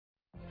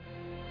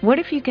What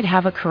if you could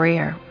have a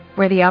career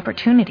where the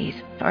opportunities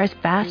are as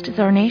vast as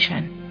our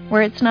nation,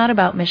 where it's not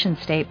about mission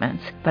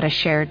statements, but a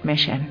shared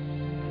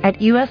mission? At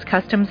U.S.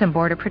 Customs and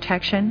Border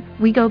Protection,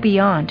 we go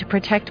beyond to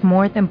protect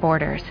more than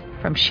borders,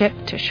 from ship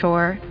to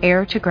shore,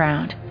 air to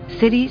ground,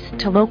 cities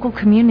to local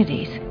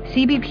communities.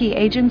 CBP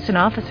agents and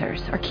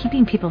officers are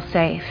keeping people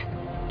safe.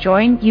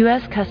 Join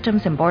U.S.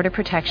 Customs and Border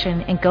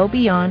Protection and go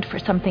beyond for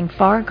something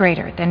far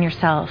greater than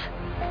yourself.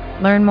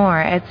 Learn more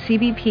at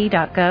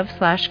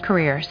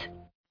cbp.gov/careers.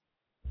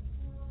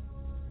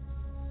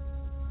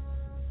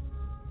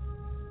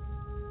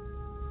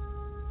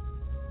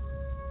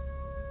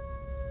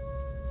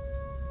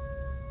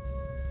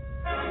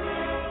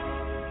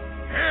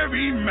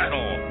 Heavy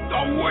metal,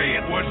 the way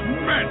it was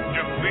meant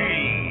to be.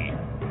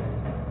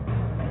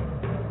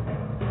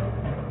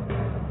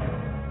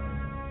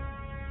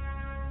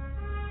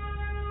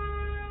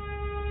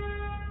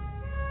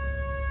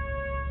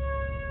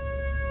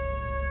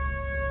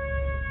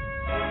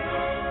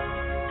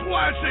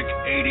 Classic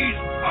 80s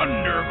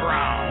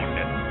underground.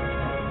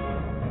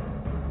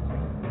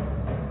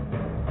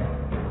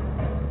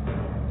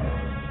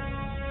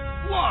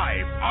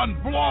 Live on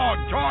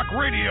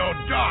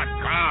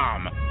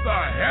blogtalkradio.com. The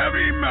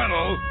Heavy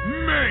Metal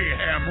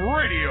Mayhem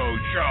Radio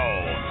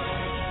Show.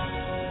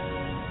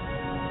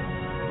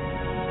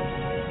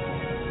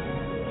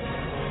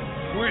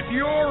 With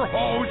your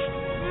host,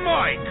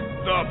 Mike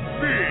the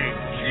Big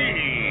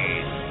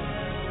Cheese.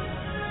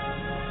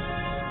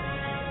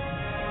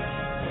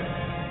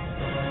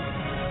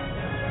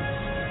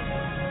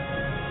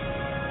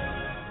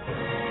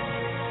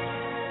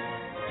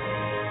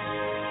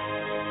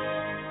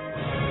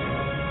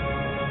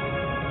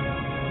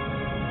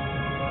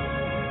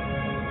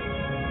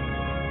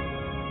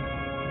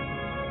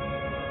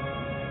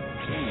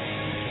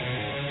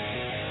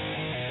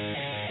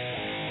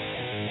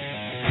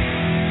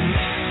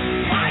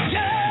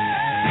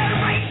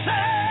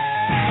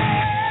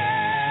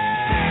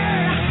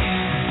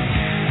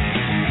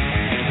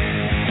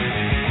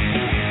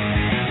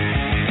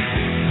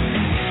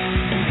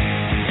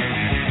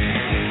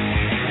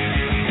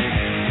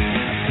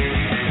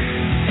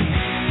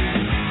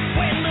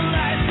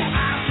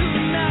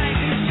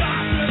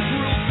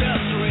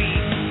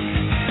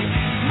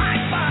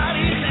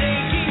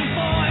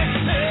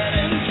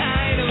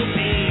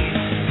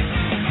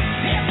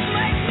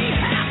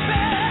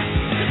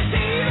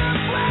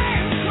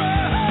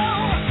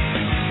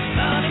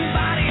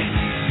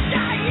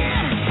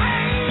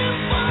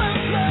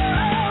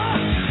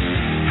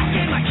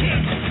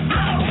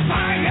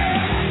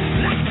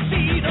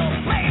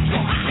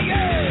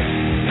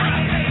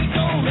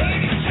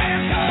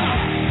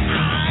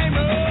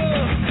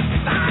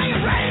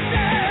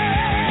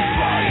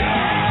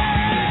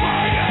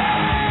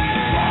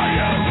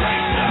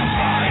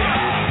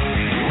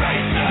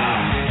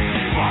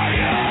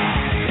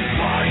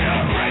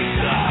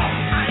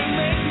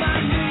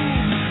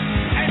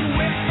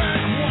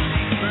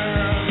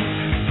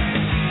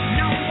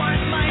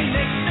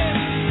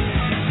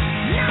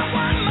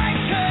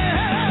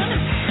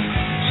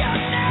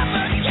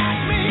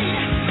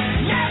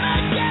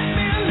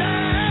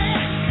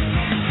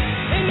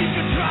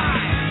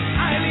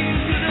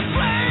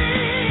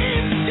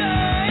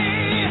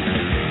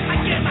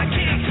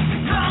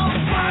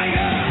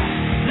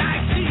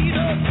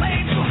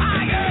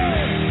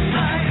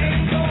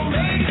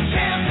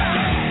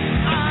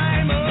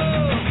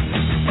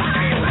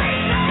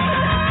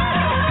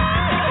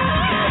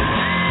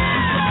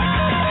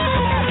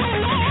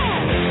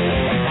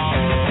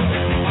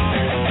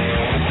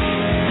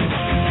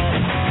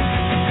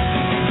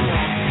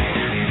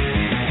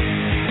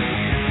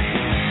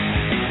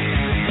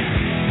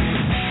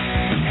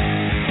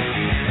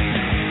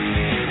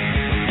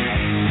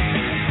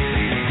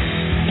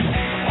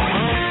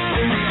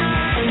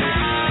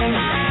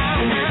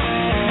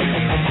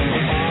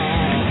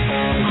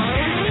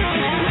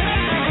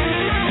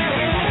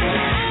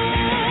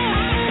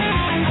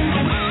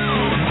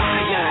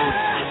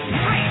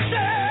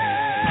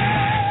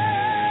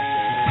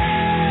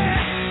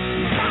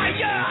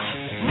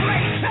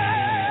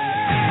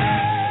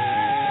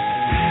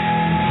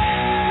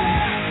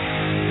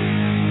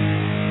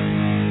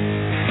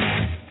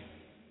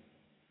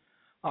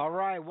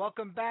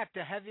 Welcome back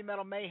to Heavy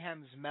Metal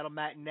Mayhem's Metal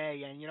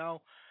Matinee. And, you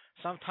know,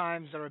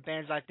 sometimes there are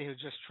bands out there who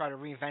just try to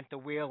reinvent the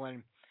wheel,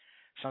 and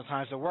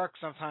sometimes it works,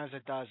 sometimes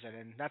it doesn't.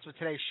 And that's what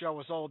today's show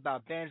is all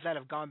about, bands that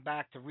have gone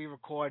back to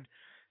re-record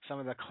some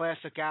of the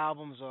classic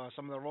albums or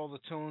some of the older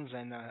tunes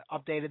and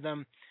updated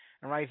them.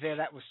 And right there,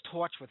 that was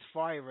Torch with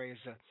Fire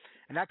Razor.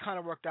 And that kind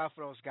of worked out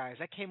for those guys.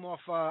 That came off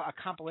a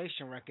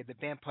compilation record the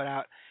band put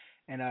out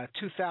in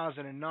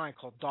 2009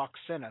 called Dark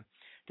Sinner.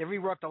 They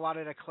reworked a lot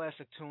of their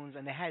classic tunes,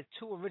 and they had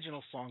two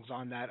original songs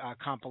on that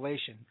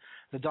compilation,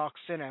 The Dark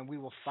Sinner and We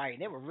Will Fight.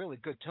 And they were really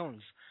good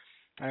tunes.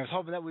 And I was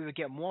hoping that we would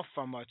get more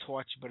from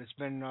Torch, but it's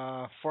been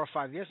 4 or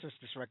 5 years since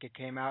this record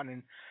came out.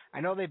 And I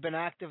know they've been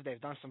active. They've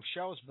done some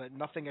shows, but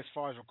nothing as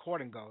far as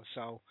recording goes.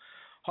 So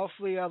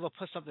hopefully they'll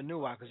put something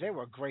new out because they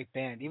were a great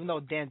band. Even though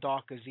Dan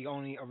Dark is the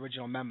only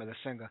original member, the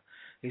singer,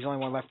 he's the only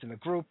one left in the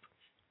group.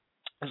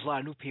 There's a lot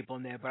of new people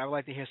in there, but I would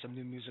like to hear some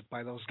new music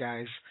by those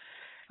guys.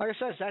 Like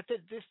I said,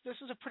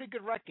 this was a pretty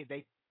good record.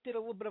 They did a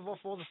little bit of off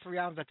all the 3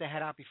 albums that they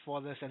had out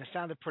before this, and it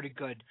sounded pretty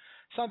good.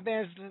 Some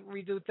bands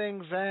redo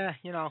things,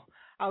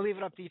 I'll leave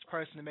it up to each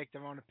person to make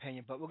their own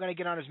opinion. But we're going to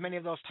get on as many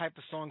of those type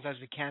of songs as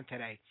we can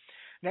today.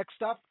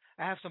 Next up,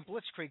 I have some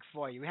Blitzkrieg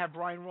for you. We had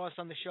Brian Ross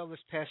on the show this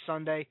past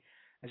Sunday.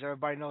 As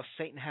everybody knows,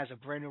 Satan has a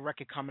brand new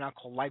record coming out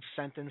called Life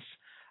Sentence.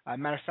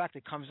 Matter of fact,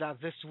 it comes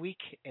out this week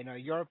in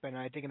Europe, and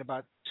I think in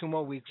about 2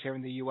 more weeks here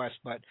in the U.S.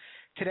 But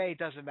today, it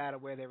doesn't matter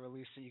where they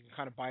release it. You can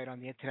kind of buy it on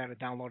the internet or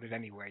download it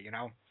anywhere,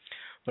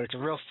 But it's a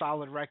real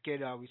solid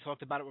record. We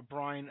talked about it with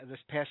Brian this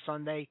past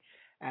Sunday.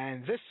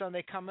 And this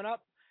Sunday coming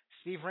up,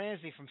 Steve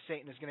Ramsey from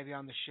Satan is going to be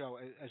on the show,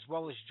 as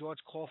well as George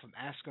Cole from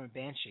Asker and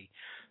Banshee.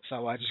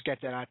 So just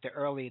get that out there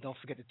early. Don't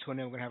forget to tune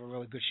in. We're going to have a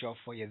really good show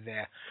for you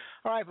there.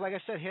 All right, but like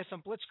I said, here's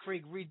some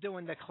Blitzkrieg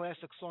redoing the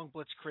classic song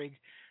Blitzkrieg.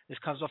 This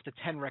comes off the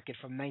 10 record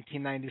from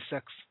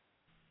 1996.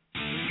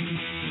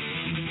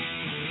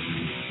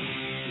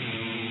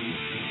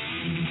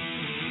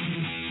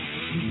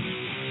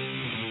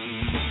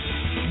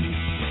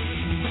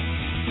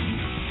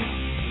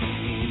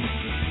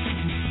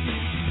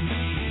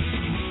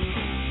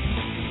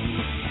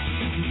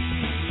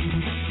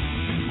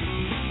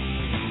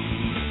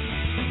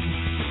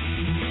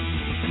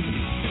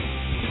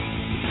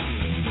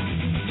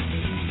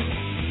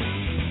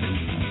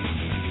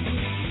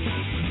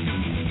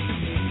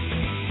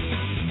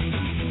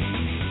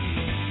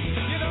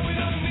 We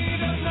don't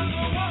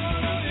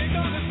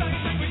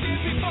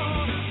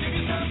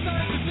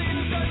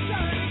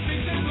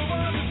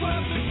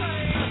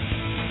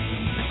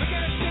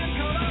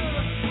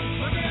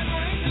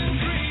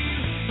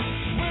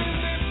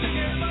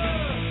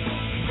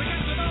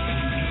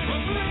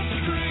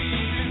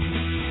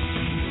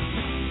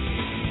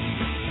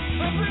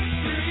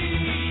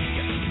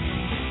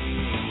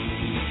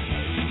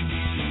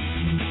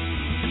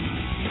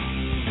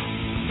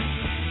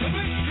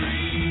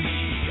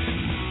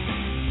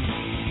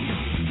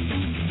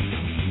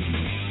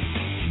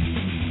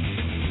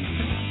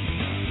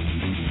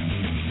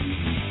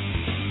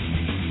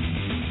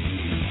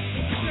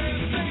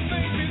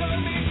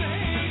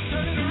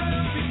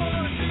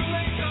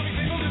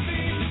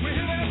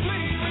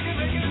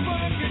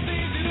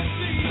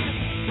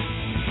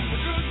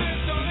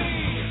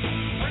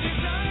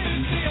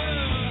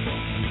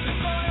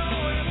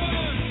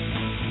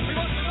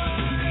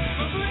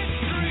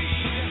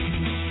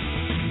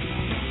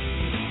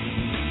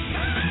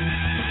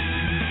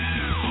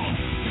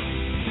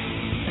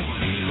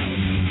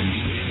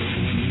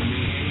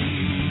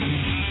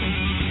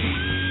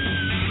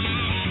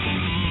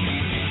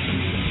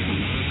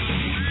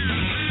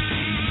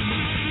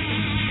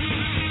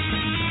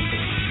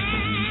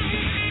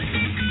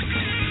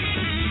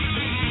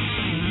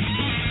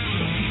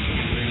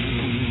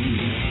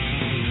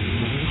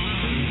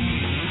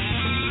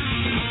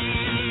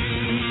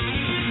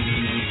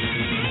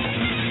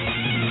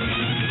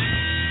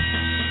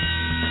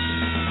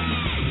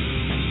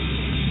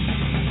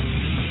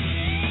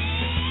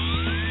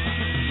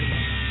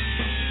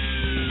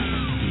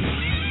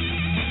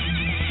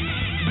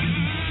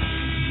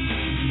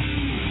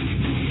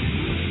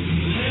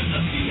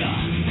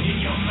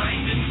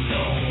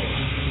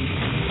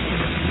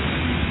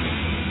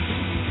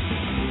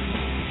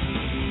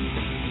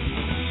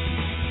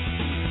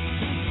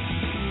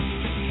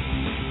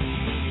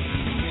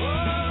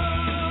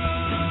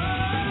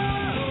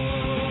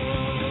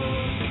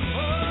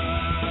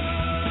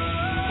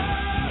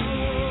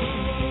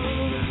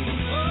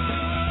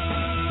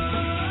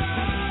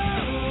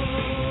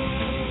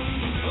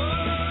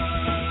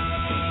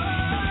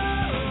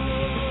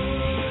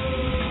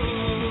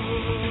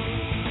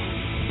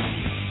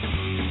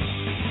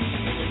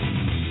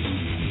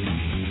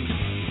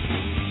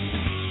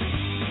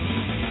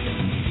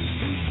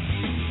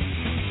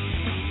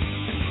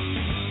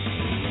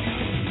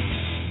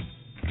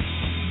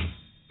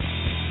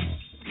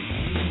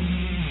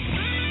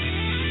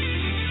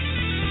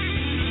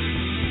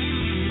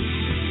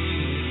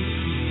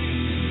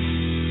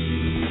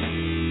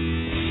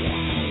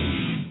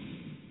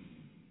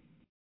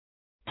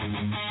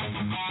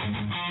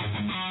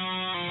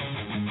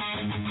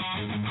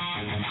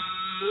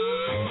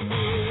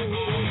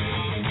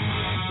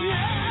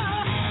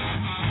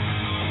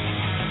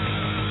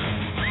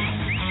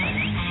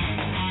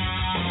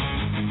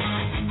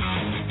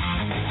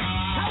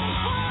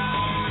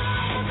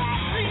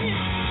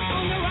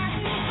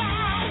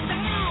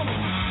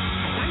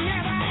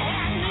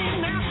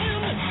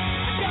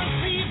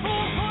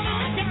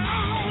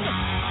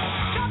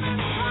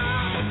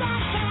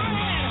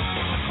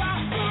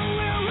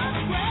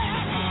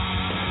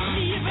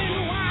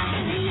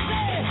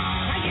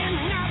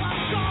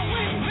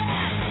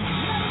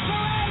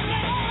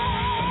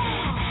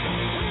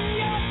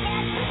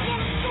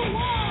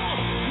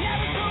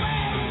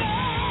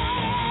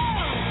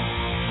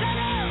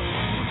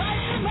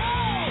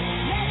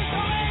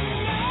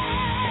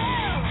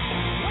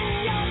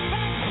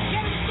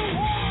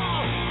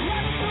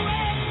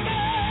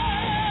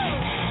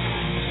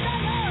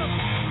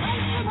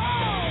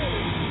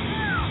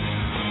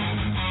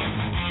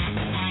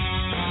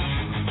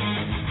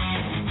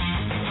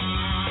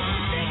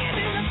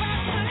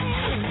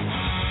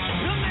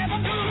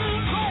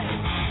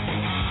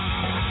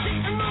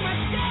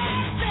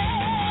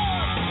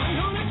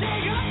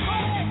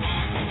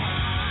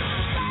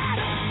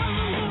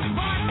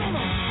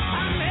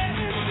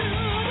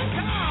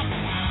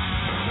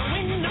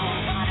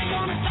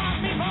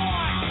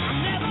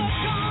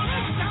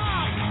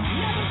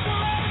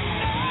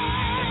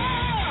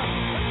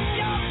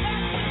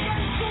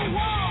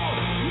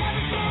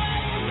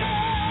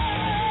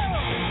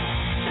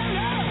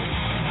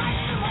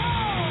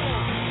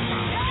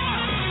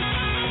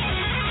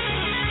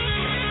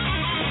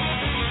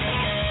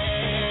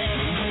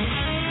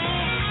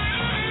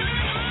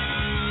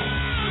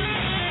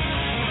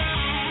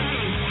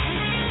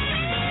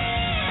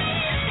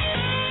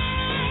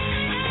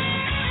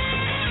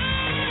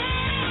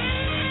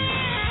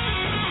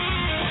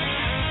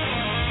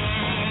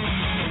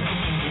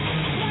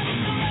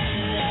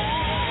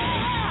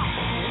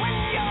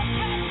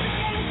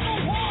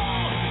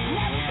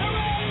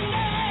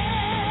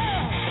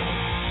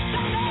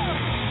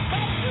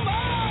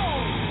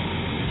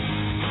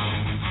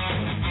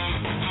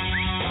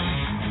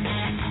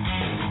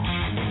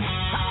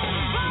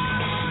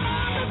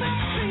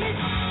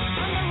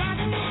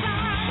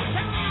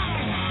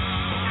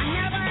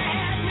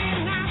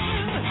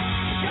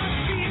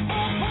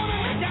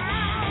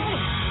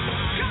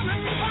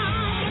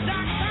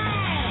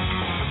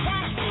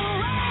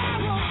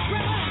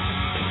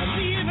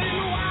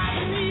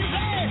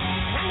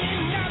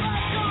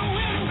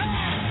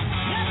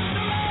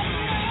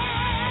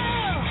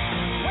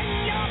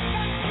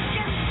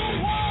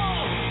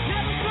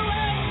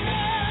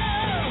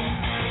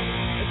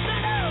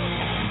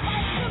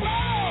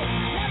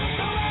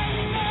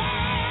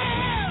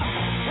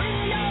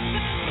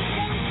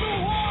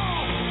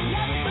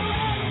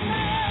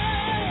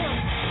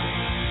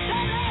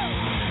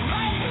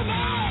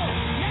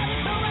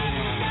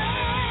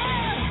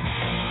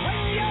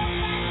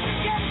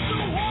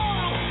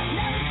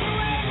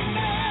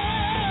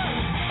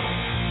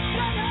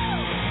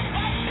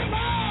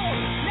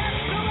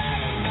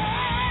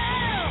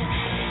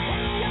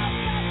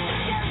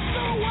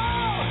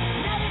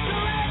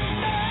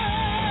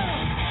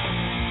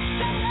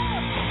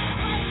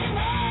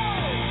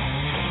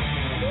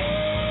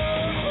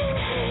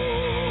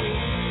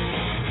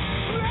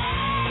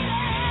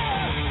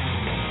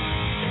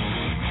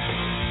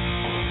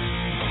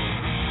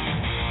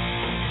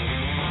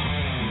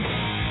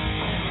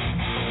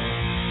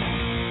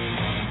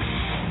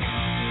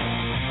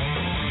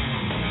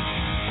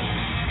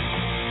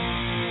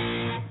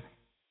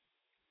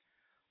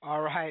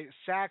right,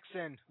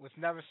 Saxon with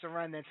Never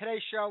Surrender. And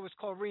today's show is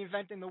called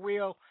Reinventing the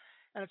Wheel,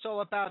 and it's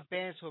all about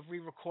bands who have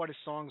re-recorded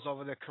songs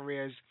over their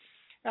careers.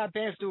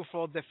 Bands do it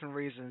for all different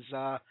reasons.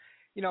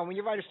 When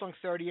you write a song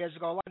 30 years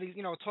ago, a lot of these,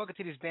 talking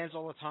to these bands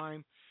all the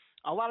time,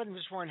 a lot of them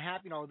just weren't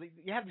happy.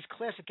 You have these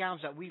classic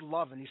albums that we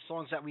love and these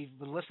songs that we've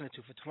been listening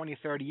to for 20,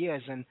 30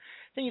 years. And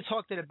then you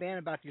talk to the band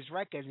about these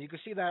records, and you can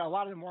see that a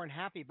lot of them weren't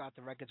happy about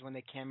the records when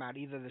they came out,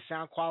 either the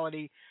sound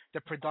quality,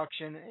 the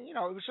production. It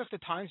was just the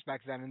times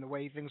back then and the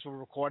way things were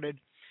recorded.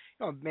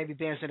 Maybe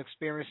bands didn't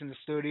experience in the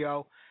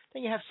studio.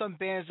 Then you have some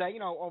bands that,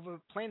 over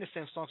playing the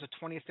same songs for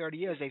 20 or 30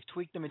 years, they've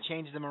tweaked them and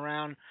changed them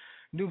around.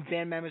 New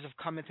band members have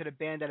come into the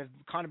band that have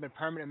kind of been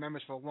permanent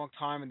members for a long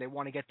time, and they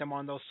want to get them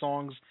on those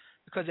songs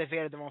because they've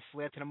added their own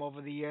flair to them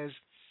over the years.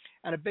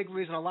 And a big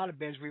reason a lot of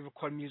bands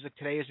re-record music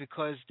today is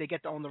because they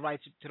get to own the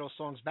rights to those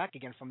songs back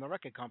again from the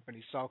record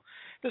company. So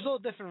there's all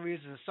different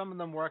reasons. Some of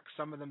them work,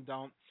 some of them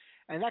don't.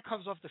 And that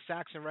comes off the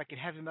Saxon record,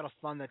 Heavy Metal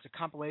Thunder. It's a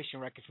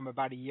compilation record from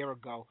about a year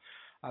ago.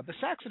 But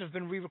Saxon have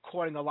been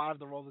re-recording a lot of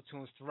the older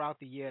tunes throughout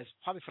the years,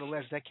 probably for the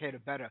last decade or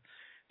better.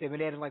 They've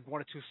been adding like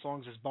one or two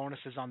songs as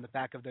bonuses on the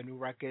back of their new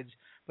records.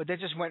 But they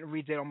just went and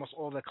redid almost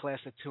all their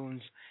classic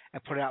tunes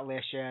and put it out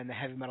last year in the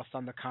Heavy Metal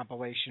Thunder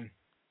compilation.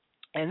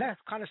 And that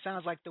kind of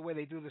sounds like the way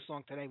they do the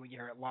song today when you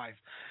hear it live.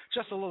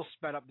 Just a little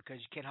sped up because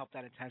you can't help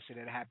that intensity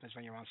that happens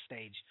when you're on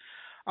stage.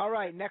 All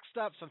right, next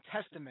up, some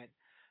Testament.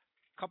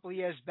 A couple of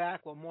years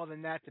back, well, more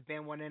than that, the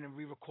band went in and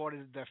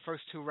re-recorded their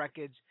first two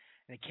records,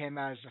 and it came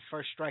out as The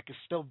First Strike Is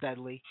Still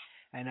Deadly.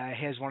 And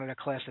here's one of their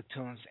classic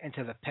tunes,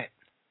 Into the Pit.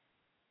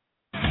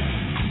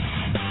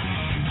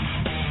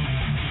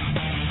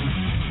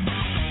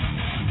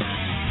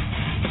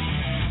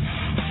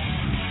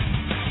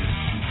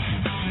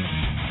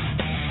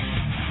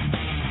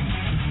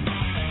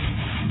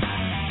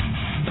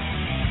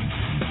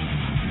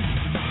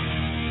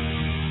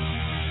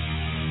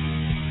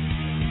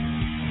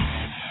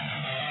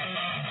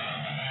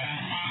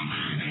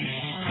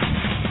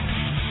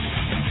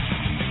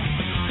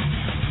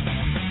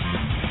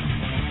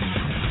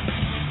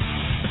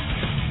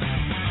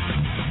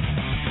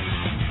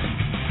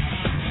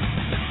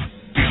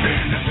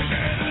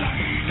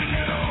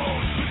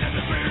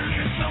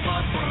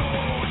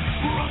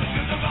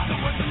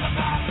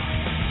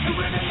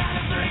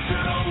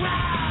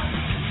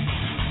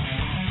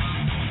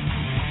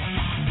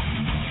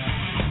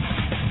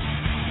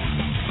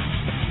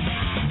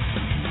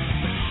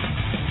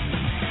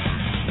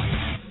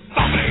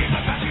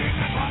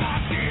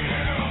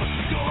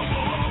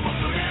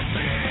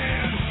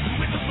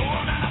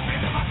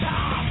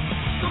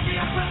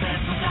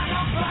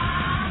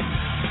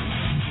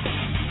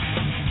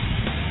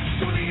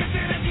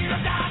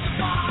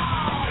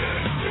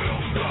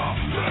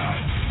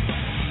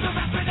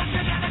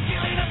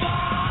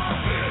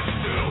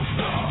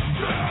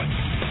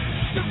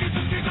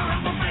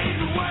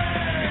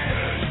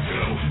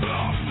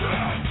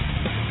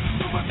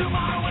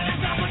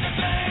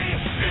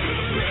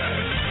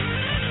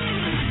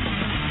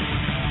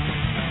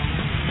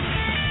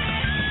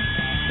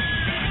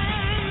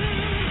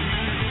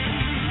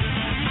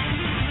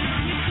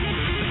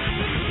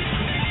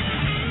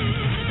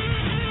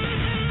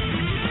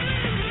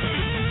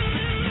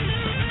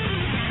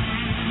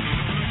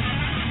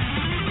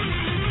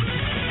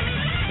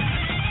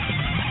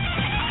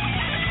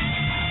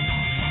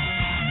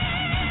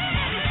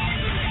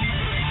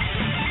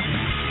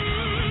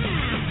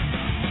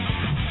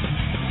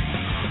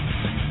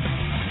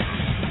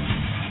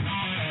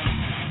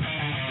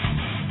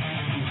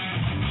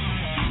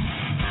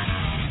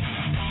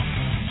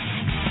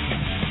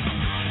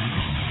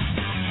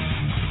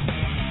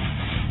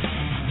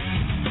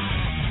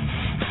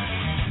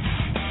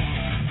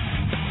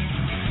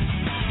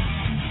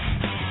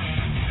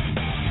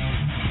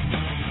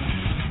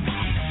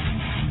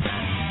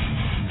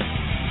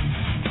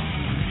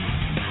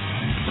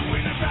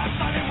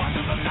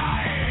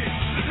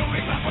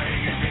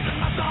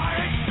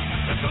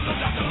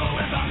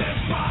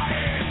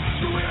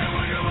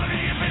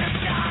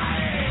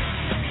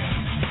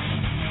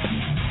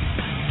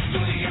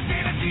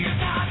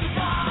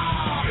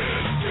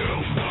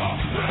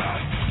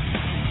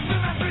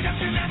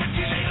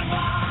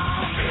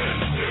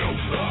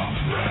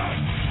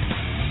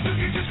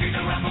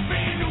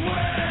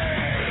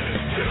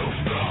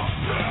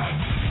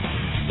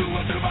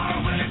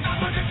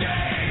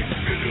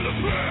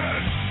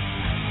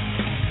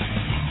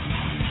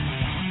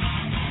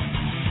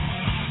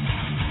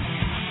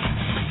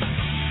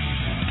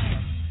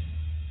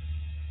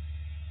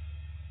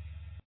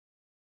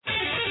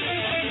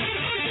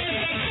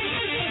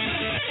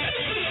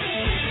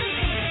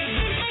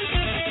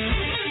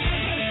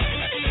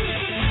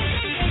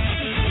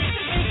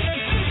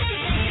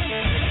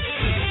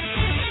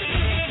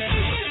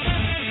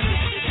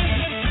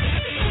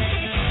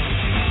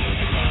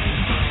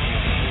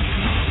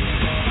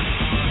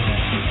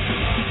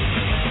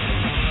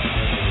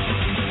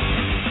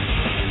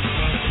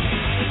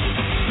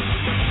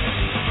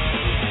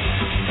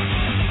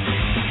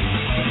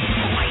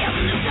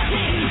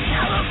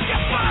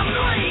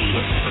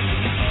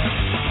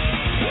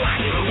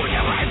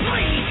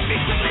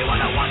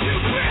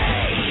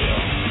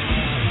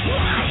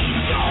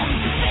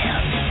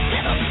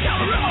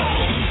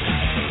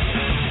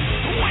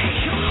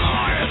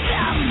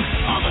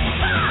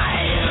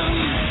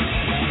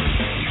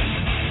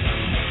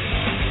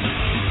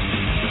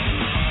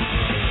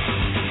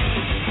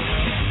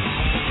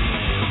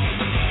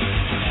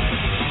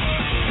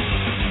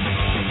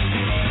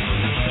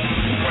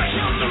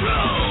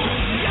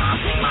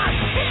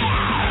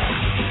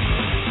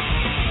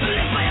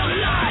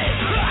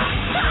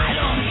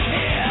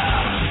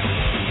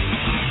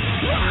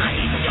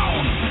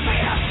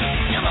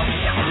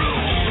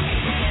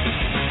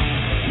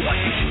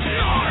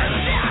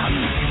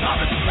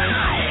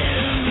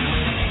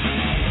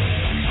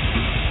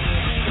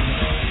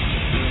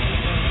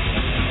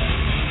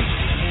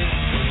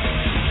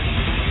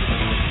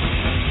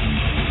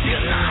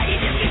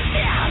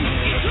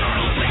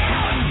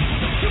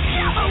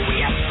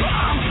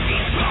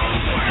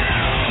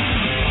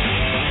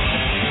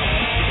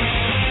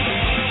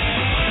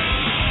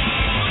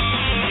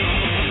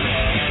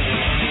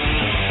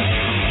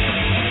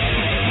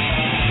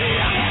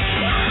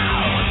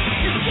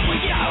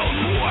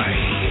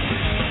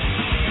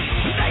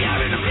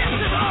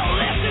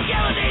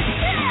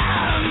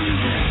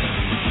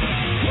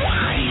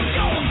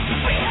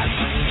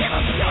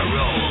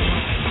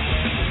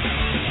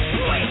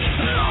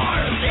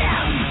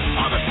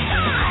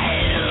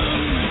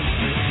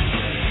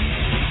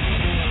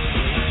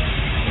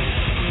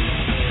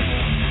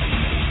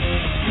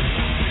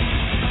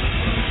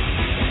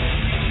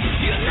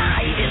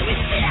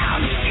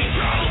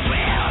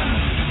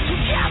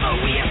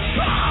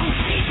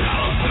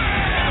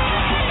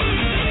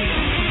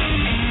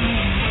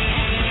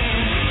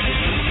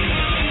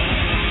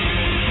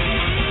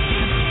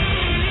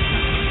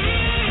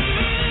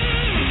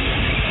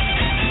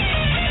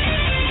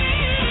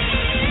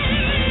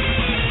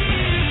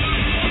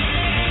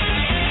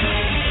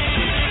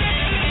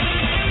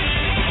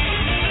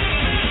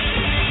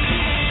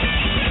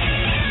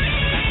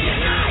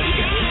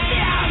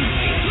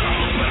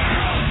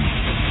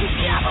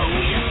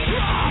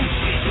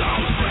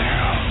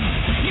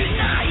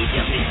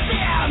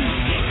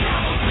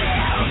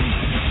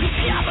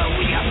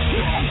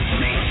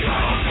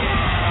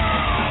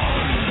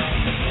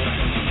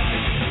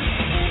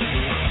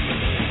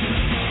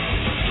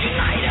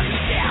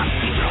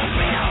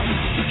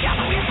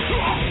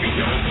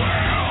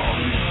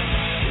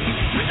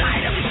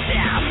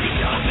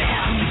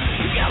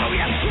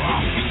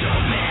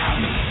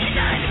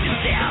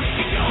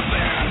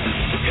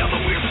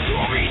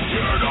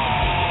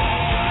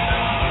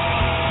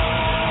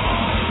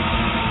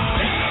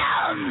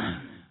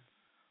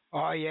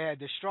 Oh yeah,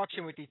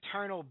 Destruction with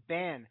Eternal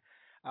Ban.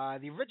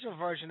 The original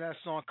version of that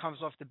song comes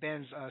off the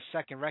band's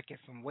second record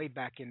from way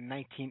back in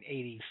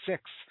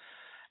 1986,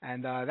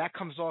 and that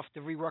comes off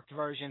the reworked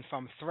version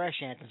from Thrash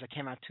Anthems that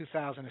came out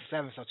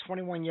 2007. So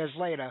 21 years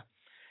later,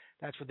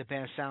 that's what the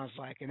band sounds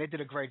like, and they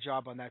did a great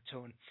job on that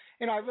tune.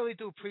 I really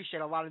do appreciate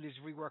a lot of these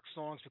reworked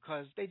songs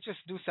because they just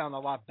do sound a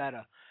lot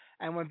better.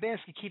 And when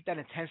bands can keep that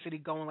intensity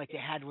going like they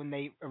had when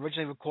they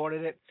originally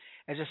recorded it,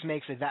 it just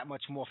makes it that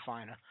much more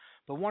finer.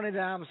 But one of the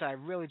albums that I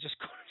really just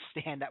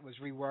couldn't stand that was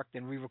reworked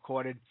and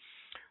re-recorded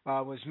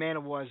was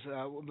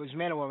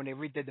Manowar when they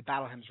redid the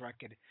Battle Hymns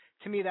record.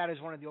 To me, that is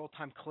one of the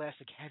old-time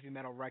classic heavy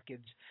metal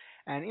records.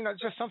 And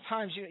just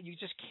sometimes you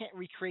just can't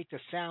recreate the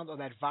sound or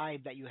that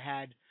vibe that you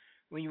had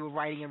when you were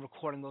writing and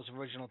recording those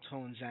original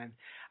tunes. And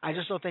I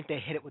just don't think they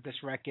hit it with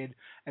this record.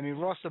 I mean,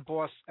 Ross the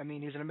Boss,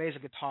 he's an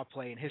amazing guitar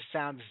player, and his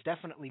sound is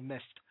definitely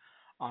missed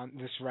on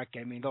this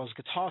record. I mean, those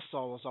guitar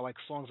solos are like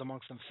songs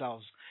amongst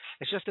themselves.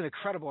 It's just an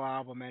incredible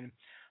album, and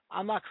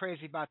I'm not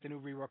crazy about the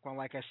new rework one,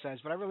 like I said,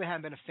 but I really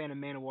haven't been a fan of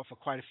Manowar for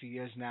quite a few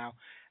years now.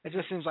 It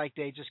just seems like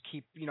they just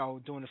keep,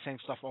 doing the same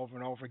stuff over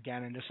and over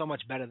again, and they're so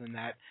much better than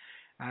that.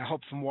 I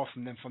hope for more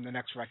from them from the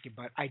next record,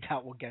 but I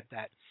doubt we'll get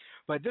that.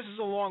 But this is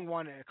a long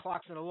one, and it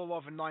clocks in a little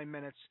over 9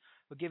 minutes.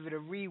 We'll give it a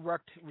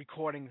reworked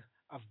recording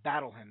of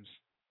Battle Hymns.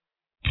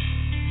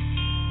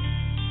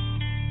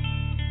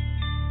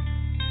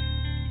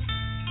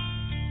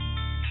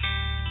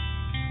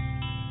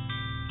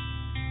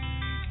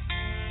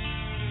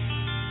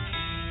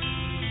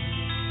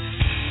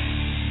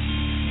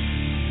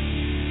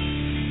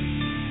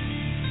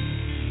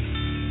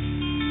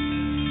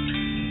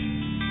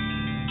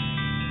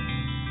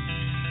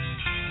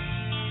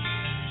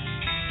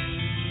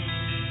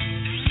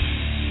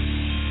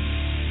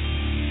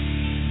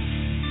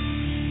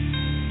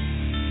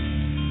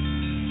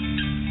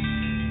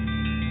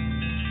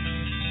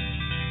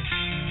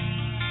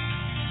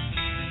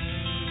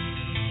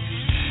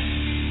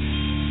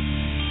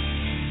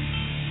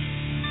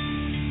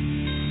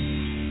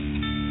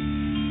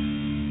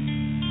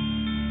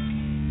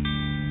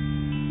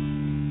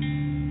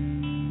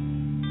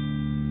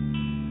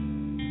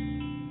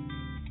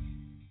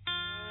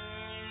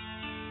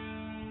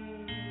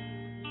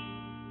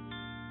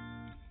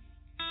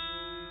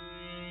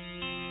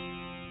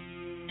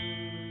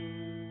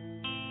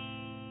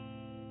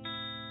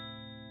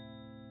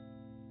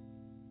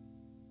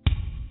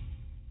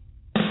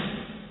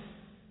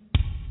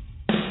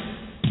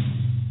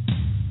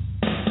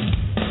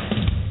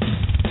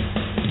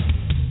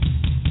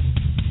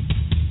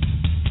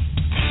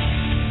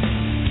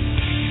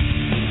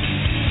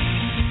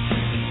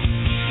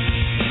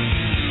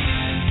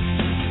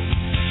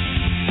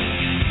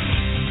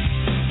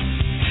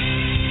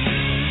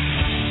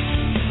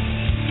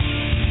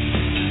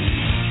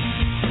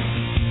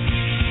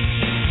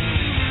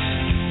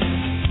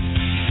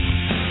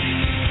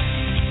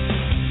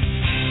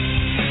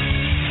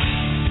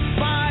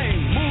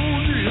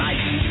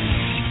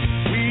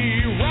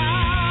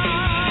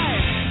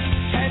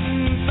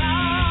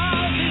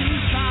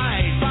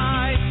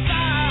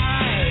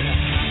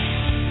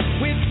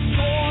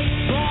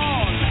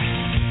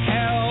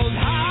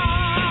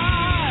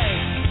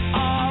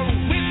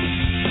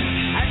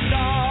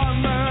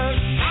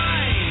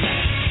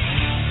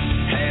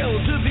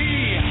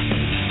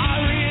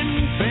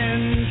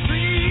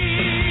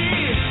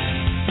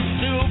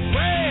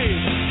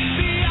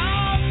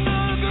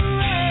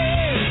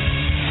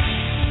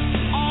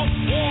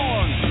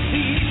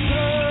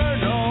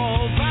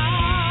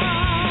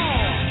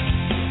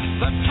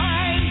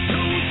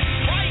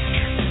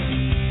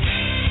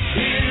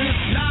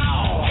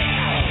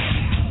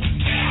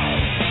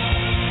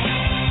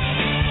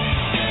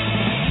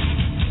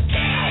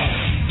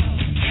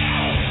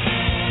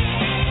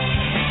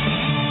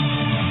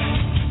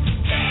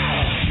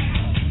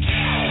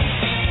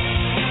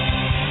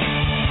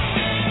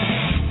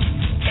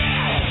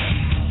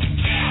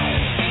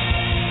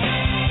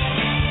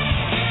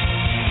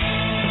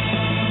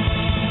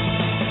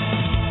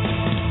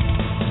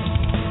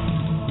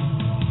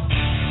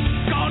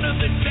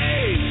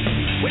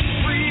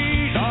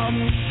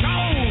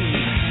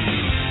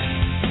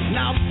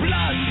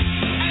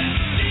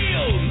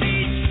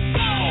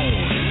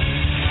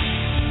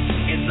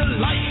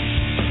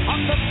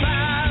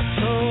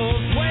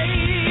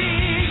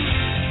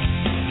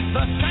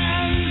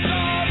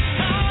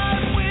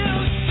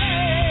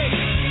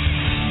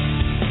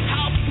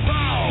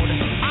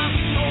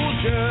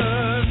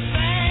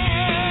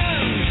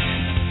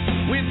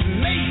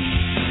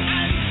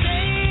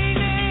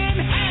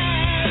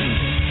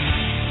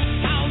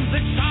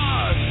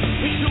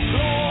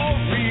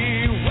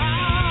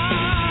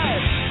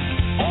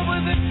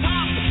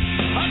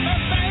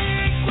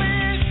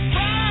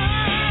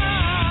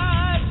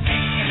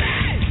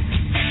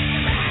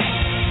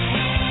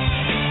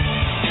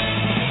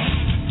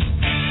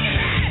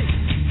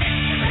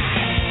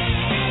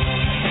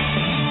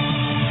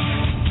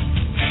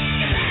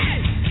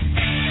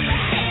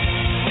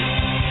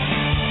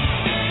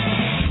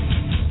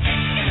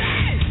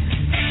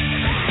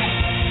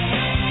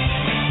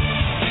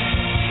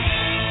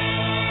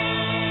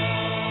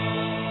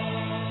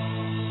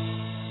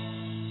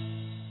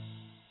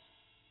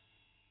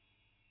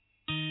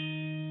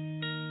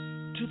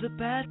 to the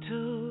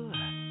battle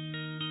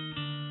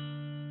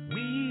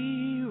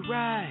we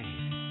ride.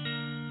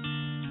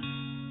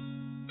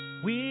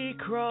 We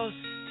crossed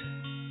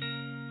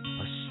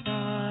a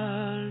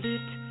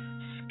starlit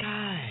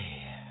sky.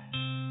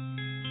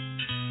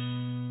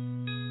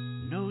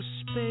 No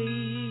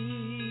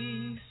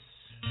space,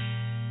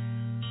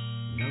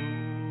 no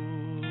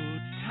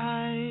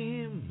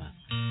time.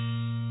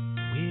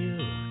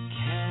 We'll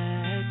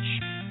catch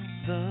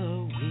the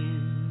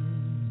wind.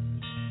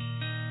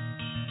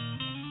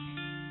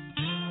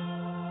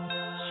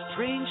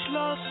 Strange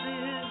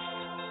losses,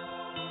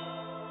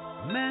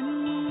 men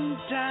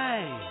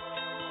died.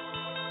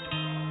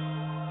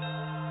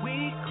 We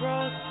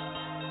crossed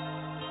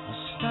a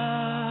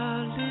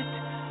starlit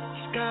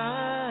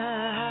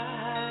sky,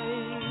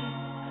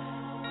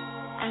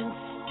 and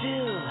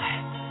still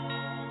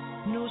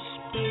no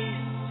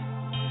space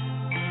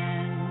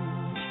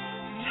and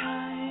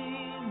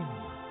time.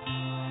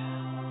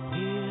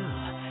 We'll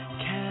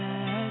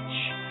catch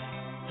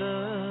the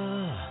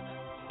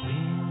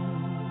wind.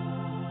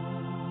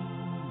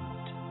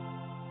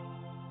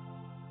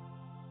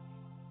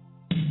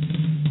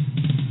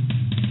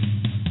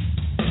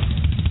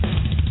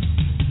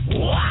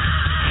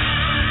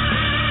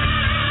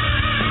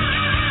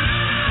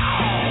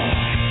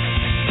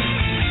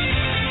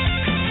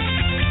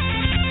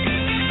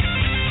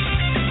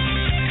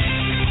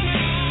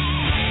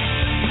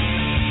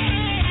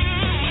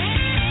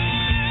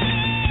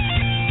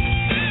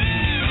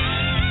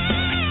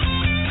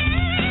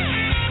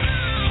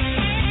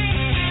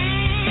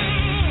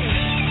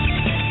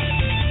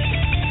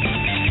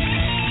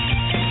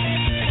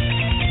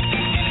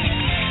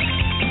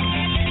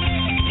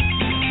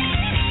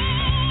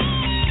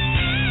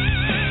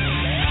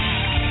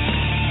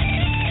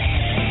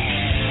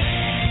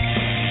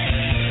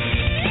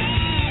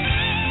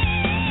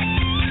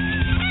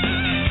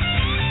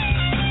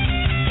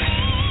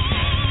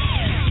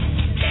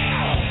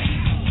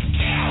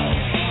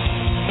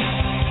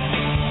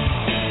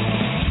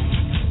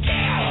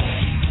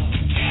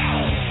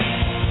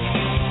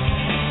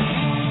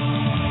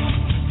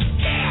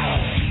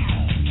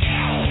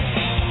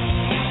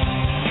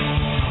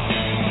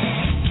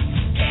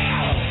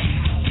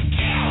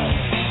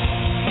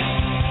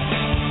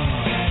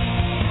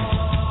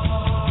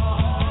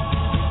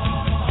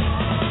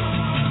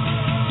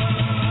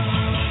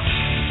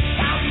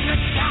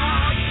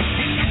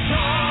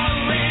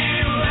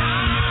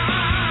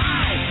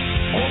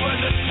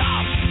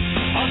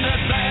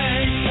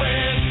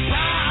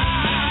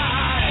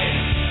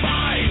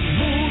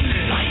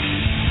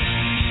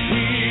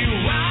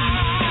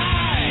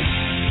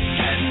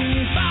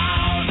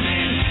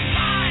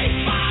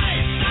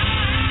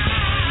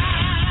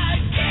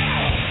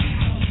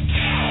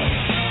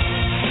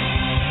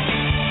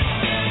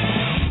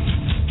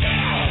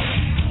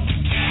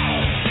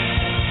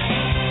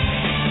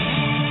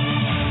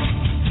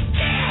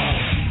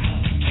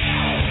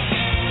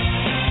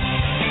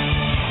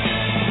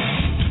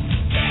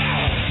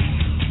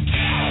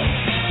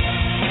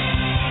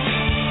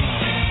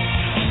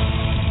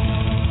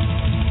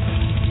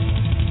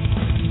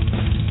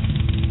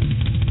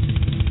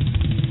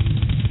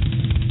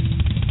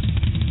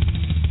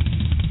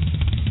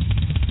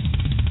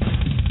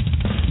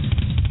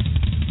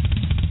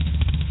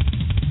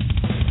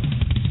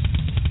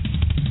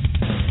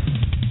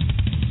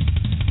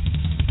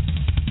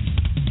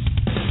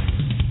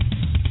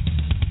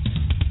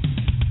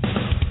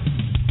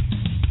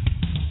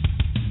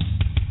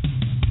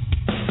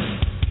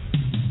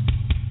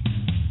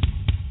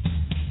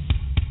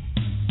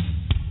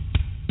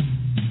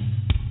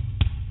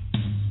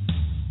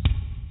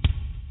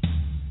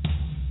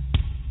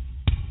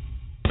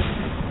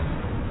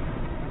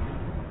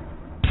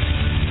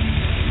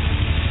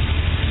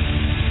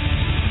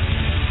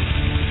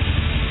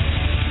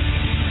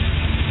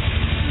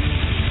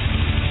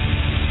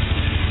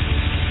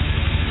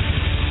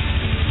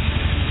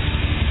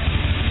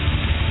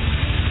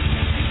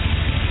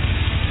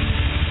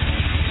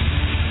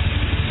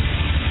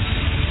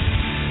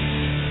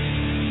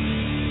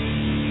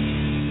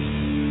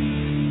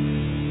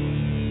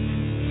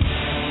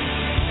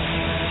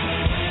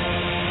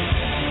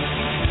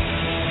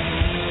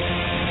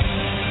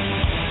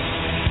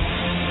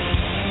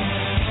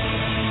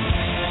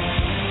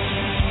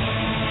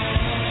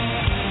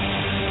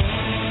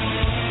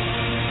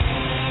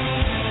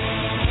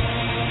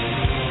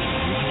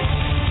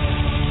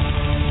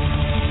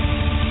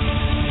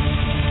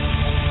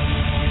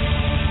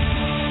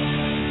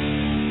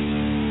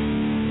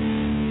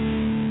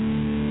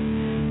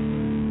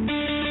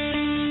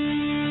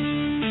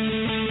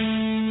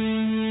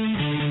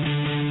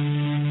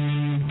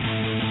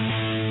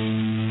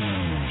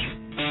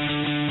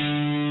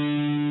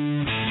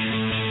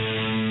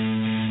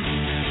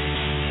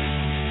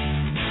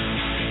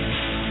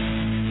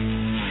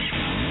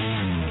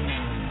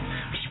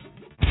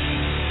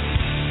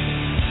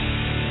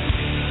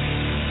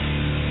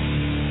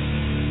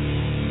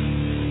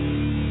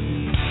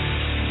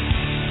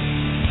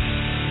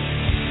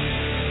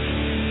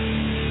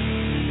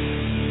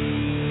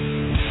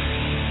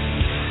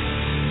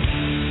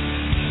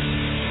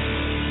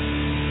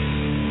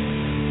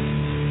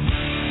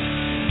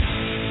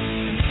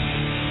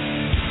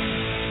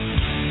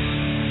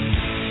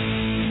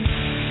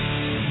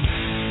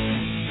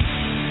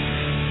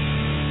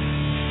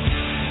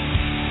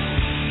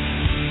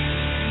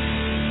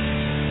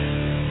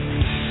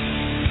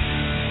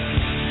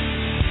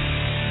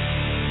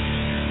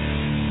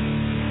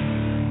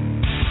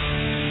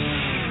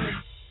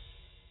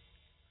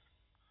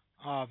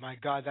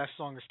 God, that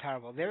song is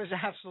terrible. There is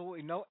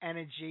absolutely no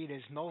energy.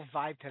 There's no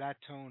vibe to that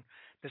tune.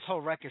 This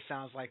whole record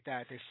sounds like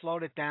that. They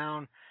slowed it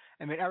down.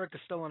 I mean, Eric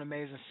is still an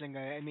amazing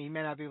singer. I mean, he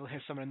may not be able to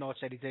hit some of the notes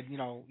that he did,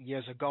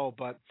 years ago,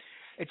 but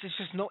it's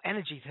just no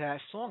energy to that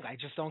song. I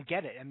just don't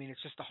get it. I mean,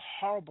 it's just a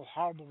horrible,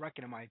 horrible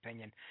record in my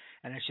opinion,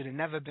 and it should have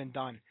never been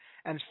done.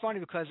 And it's funny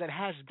because it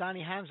has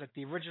Donnie Hamzak,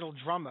 the original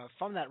drummer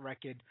from that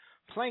record,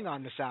 playing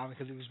on this album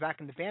because he was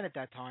back in the band at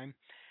that time.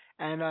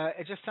 And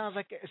it just sounds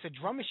like it's a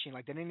drum machine,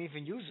 like they didn't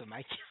even use them.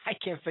 I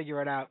can't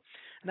figure it out.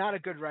 Not a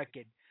good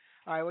record.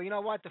 All right, well, you know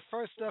what? The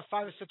first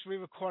 5 or 6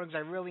 re-recordings I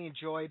really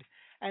enjoyed.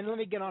 And let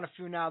me get on a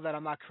few now that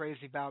I'm not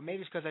crazy about.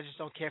 Maybe it's because I just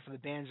don't care for the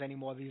bands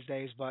anymore these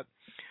days, but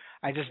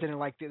I just didn't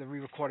like the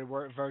re-recorded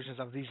versions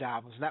of these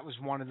albums. And that was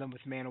one of them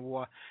with Man of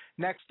War.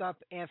 Next up,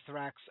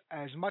 Anthrax.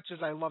 As much as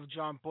I love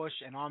John Bush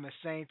and I'm a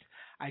Saint,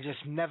 I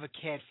just never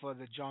cared for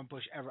the John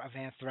Bush era of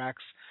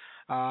Anthrax.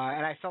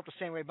 And I felt the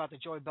same way about the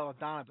Joey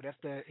Belladonna, but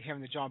after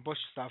hearing the John Bush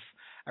stuff,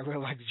 I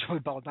really like the Joey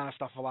Belladonna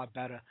stuff a lot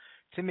better.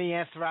 To me,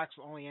 Anthrax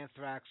were only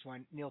Anthrax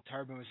when Neil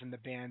Turbin was in the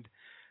band.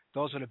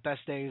 Those were the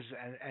best days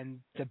and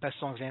the best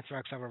songs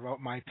Anthrax ever wrote,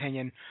 in my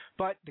opinion.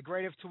 But The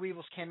Great of Two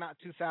Evils came out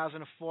in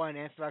 2004, and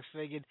Anthrax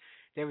figured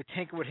they would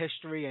tinker with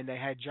history, and they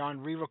had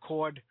John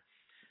re-record,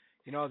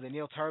 the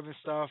Neil Turbin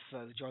stuff,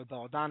 the Joey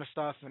Belladonna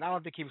stuff, and I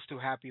don't think he was too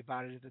happy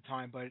about it at the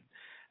time, but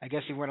I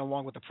guess he went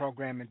along with the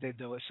program and did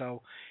do it.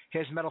 So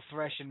here's Metal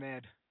Thresh and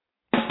Mad.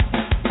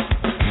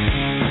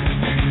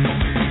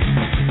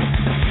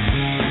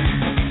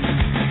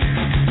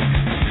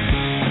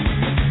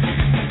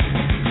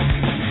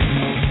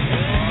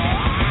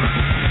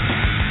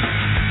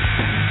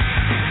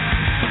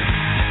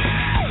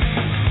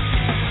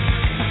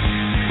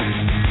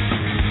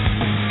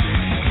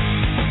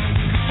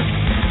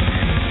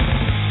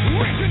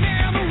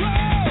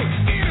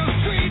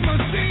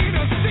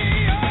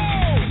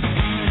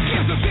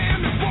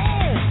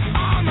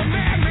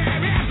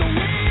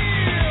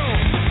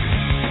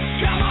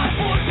 Come on,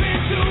 push me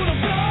to the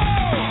floor.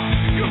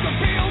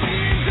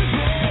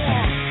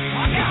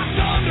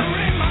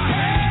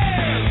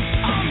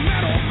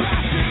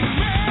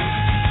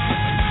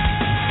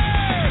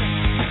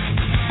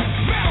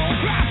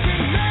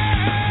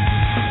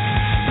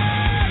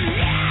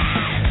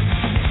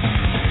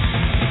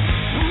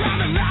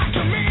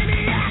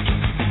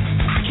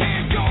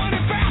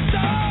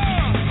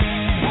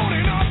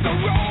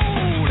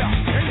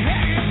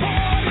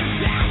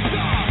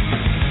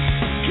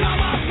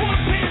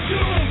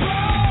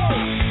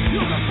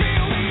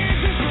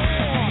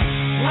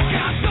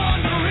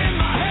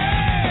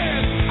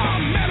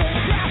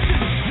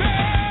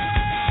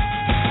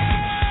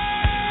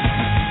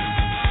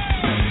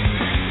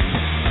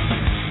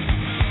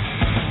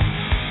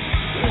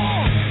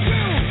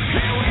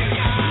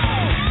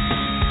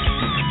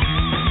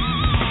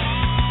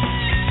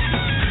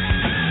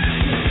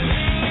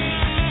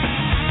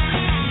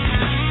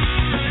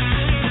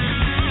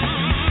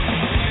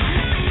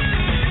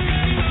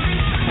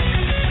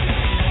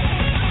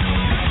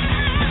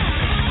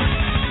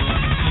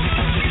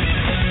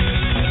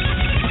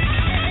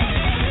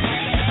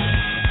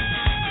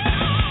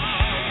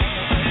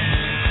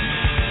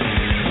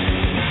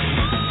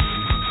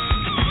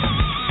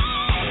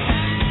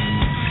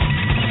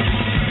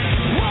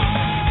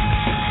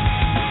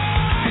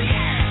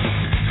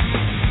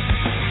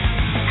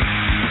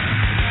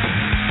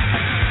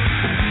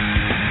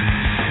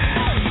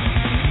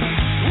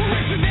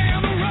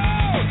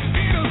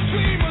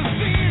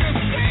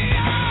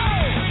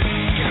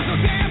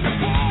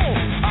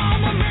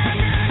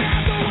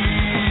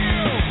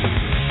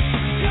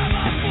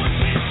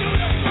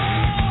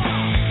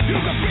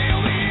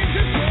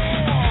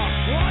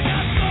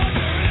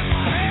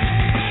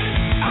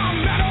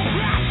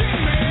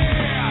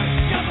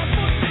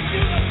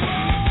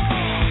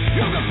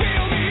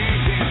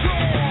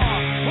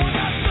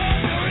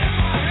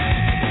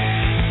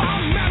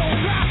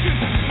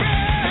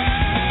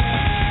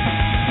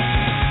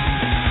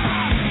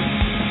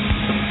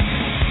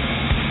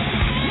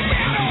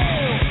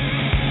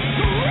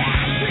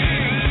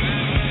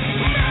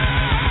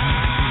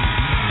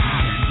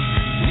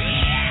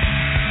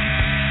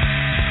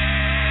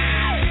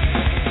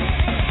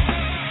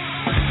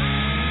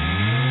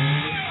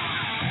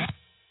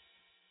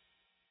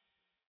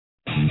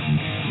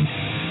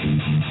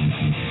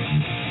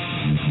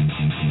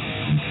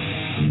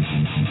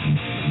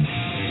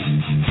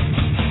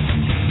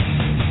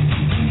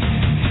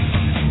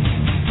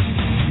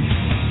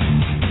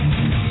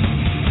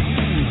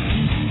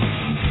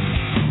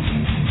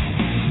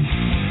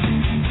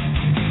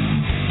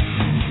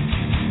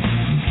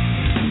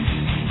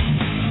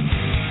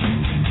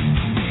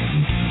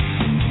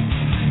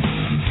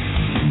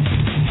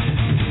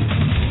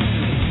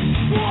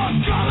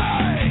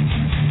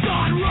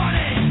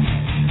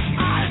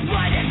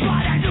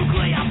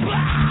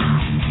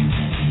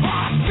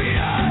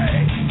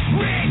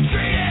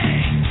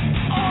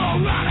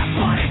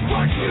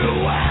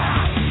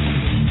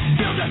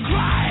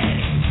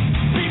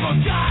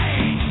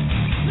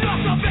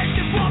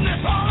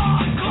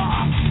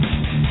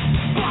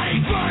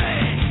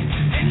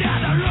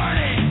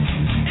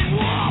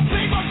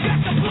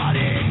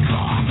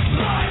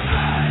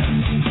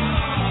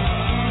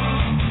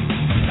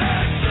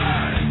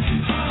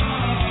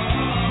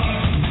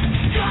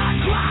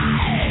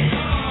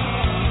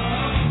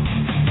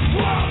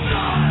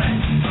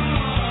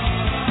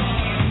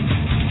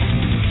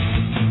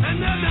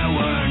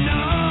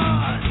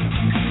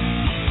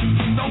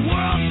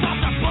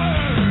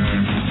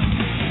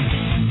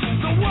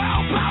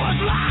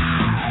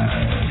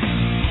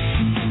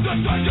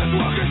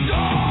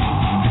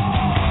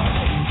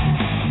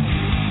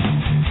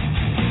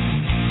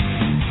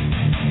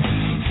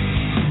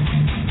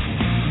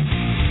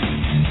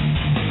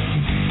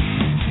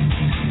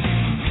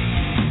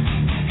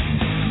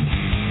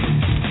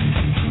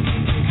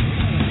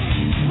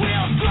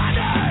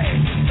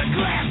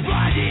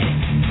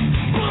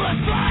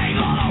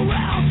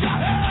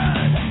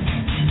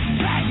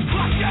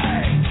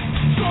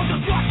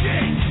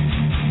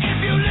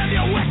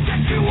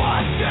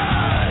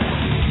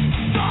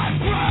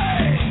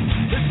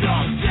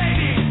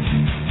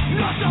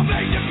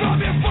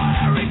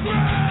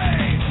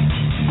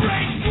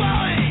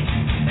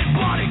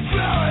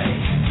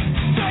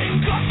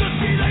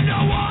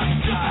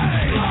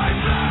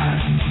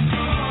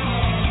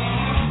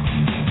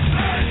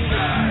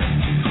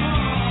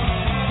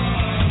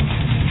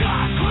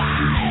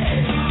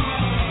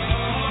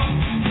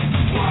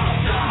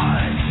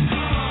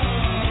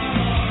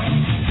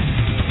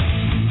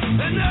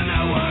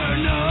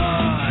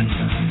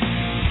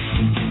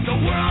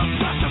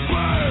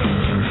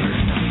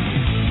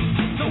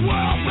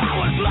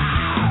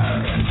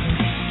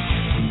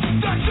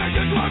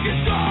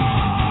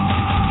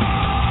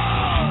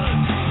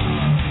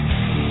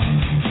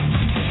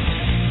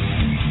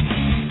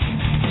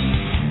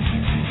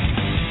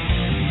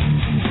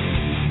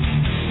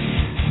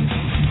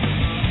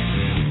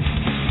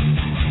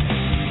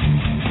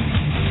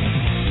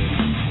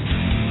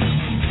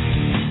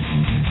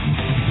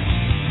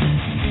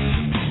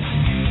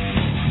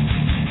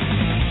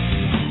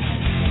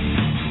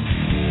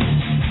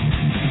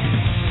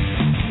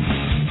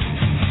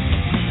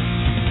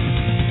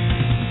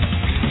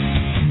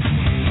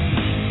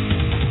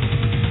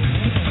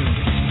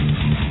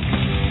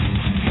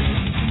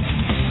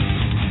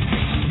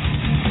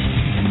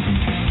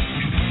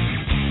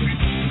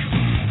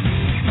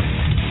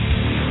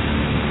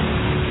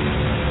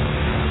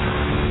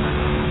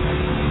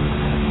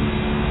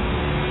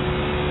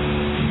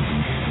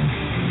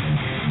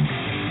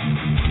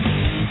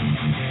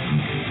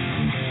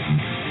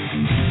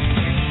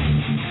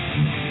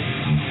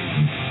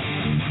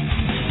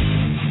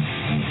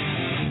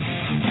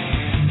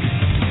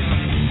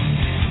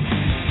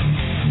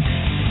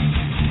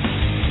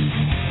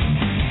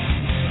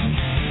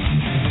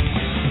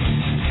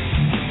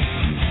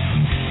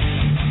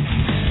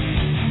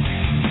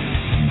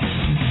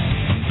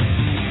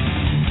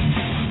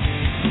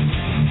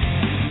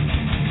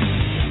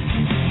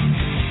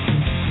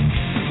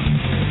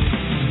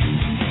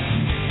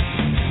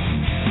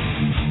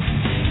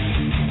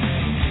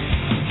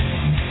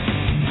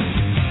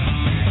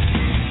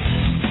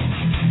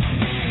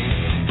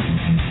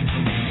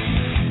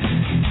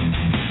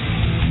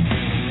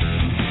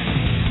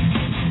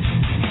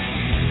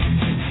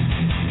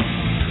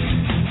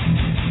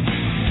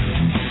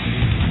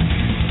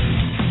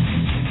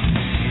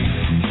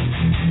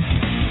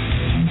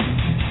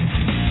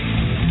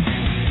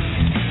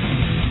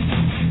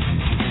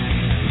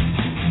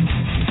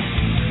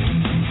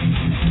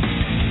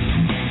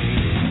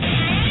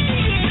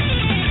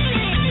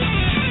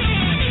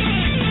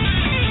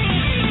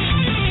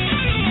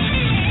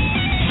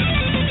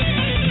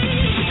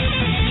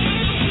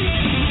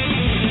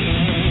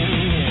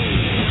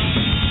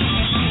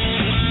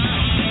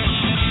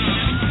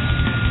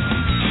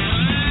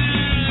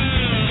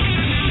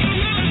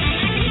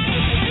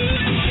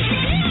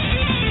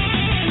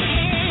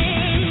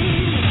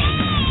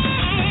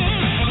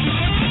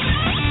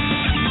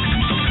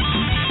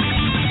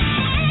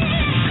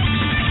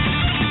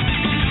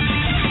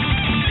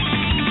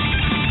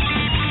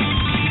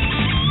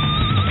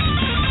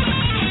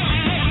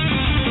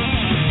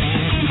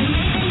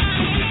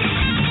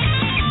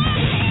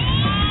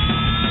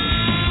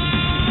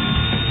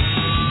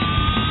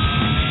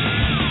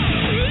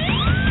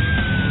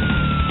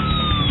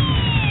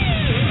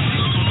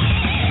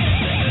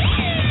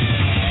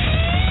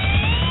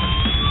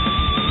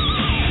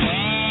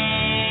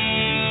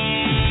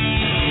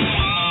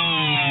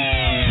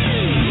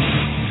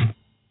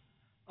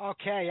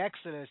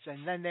 Exodus,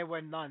 and then they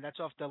were none. That's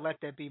off the Let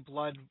There Be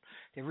Blood.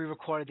 They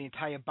re-recorded the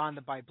entire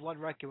Bonded by Blood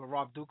record with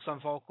Rob Dukes on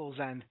vocals,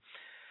 and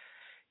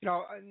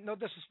no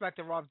disrespect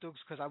to Rob Dukes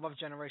because I love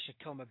Generation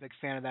Kill. I'm a big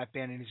fan of that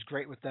band, and he's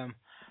great with them.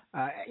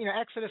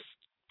 Exodus,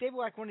 they were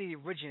like one of the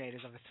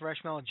originators of the thrash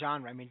metal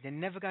genre. I mean, they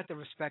never got the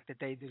respect that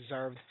they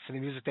deserved for the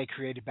music they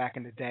created back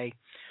in the day.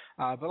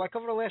 But like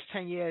over the last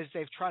 10 years,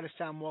 they've tried to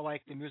sound more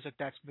like the music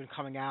that's been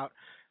coming out,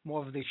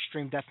 more of the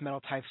extreme death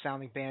metal type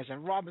sounding bands.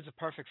 And Rob is a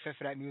perfect fit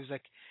for that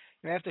music.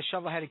 After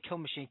Shovelhead and Kill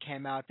Machine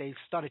came out, they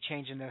started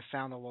changing their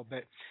sound a little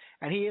bit.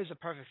 And he is a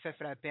perfect fit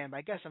for that band. But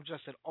I guess I'm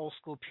just an old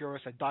school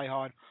purist, a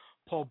diehard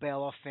Paul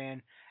Bailoff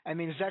fan. I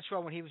mean,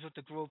 Zetro, when he was with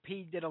the group,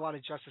 he did a lot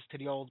of justice to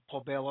the old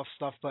Paul Bailoff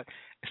stuff, but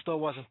it still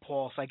wasn't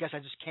Paul, so I guess I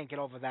just can't get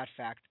over that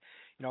fact.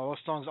 Those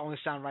songs only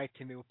sound right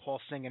to me with Paul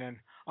singing, and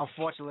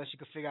unfortunately, unless you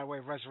could figure out a way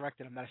of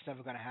resurrecting him, that's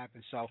never going to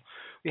happen. So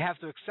we have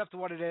to accept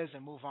what it is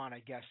and move on, I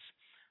guess.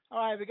 All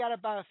right, we got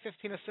about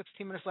 15 or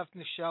 16 minutes left in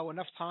the show,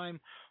 enough time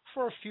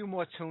for a few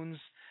more tunes.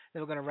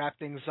 Then we're going to wrap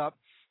things up.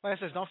 Like I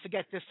said, don't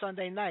forget this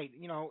Sunday night.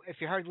 If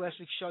you heard last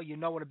week's show, you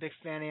know what a big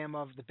fan I am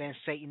of the band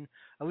Satan,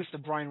 at least the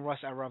Brian Russ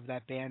era of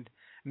that band.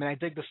 I mean, I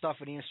dig the stuff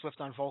with Ian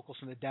Swift on vocals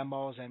from the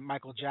demos and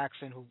Michael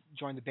Jackson, who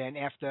joined the band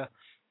after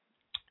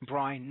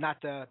Brian,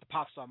 not the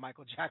pop star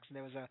Michael Jackson.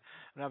 There was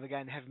another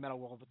guy in the heavy metal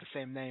world with the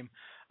same name.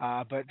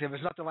 But there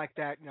was nothing like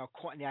that,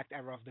 caught in the act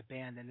era of the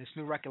band. And this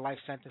new record, Life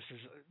Sentence,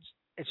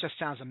 it just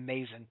sounds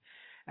amazing.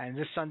 And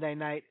this Sunday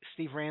night,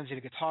 Steve Ramsey,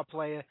 the guitar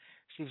player.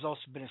 Steve's also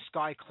been in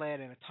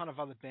Skyclad and a ton of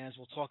other bands.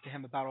 We'll talk to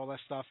him about all that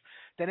stuff.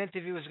 That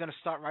interview is going to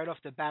start right off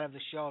the bat of the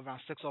show around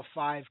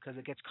 6:05 because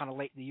it gets kind of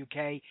late in the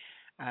UK,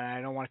 and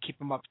I don't want to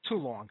keep him up too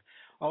long.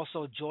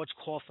 Also, George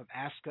Call from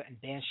Aska and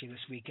Banshee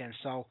this weekend.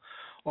 So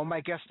all my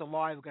guests are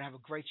live. We're going to have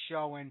a great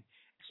show, and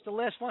it's the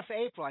last one for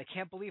April. I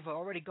can't believe we're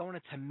already going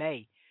into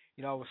May.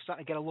 We're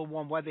starting to get a little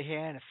warm weather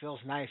here, and it feels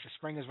nice. The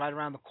spring is right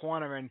around the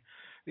corner, and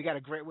we got a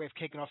great way of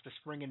kicking off the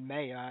spring in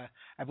May.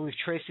 I believe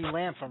Tracy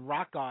Lamb from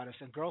Rock Artists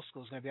and Girl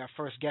School is going to be our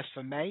first guest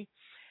for May,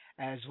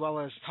 as well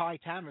as Ty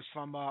Tamers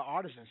from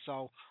Artisan.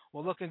 So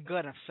we're looking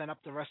good. I've sent up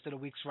the rest of the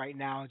weeks right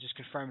now and just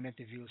confirming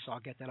interviews, so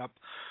I'll get that up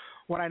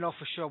when I know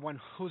for sure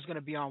who's going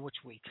to be on which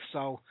week.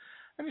 So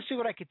let me see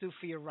what I could do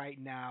for you right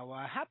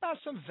now. How about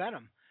some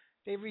Venom?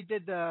 They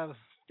redid a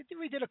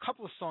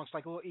couple of songs,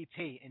 like a little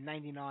EP in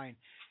 '99.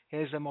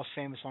 Here's the most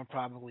famous one,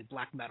 probably,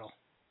 Black Metal.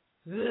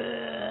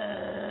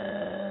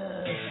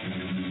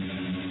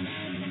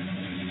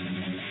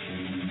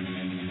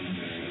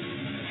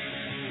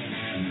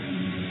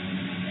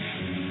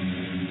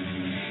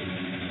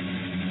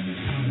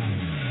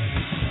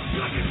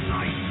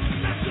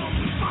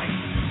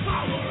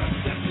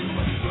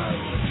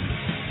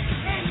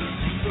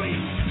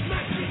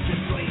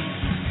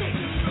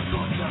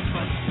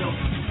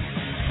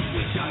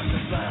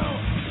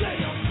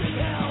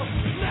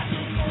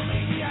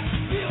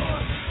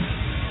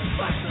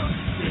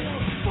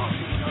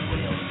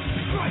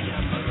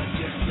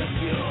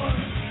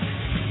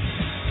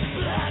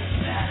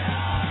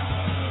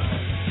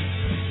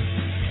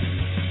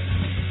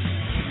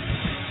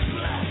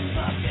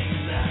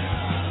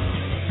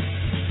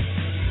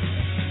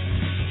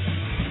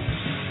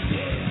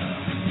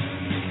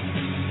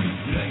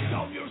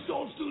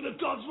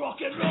 Rock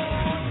and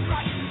roll,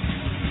 right?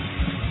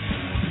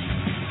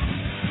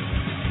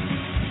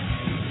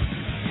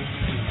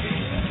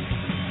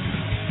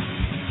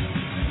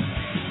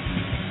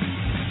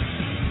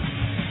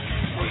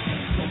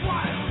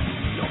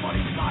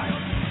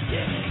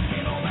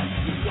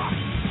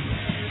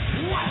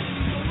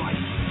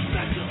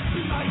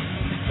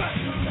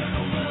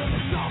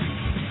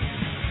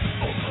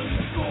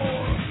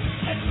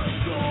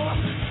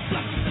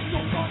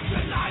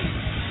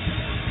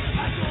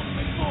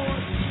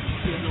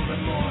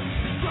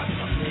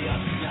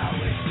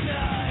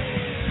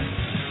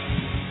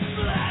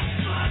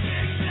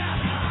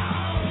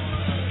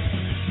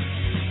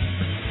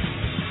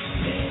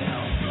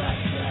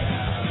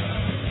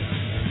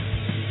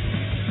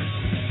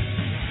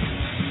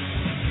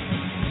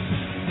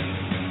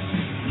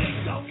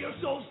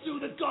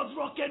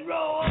 Rock and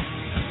roll,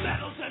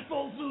 metal set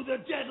fall through the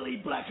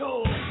deadly black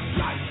hole.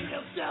 Rising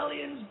hill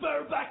stallions,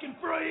 burr back and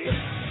free,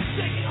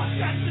 taking our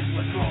chances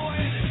with Roy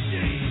and G.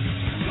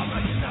 Come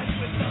right tonight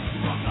with us,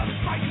 rock on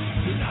fight,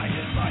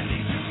 united by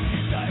legion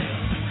desire.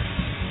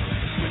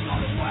 With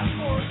all the wild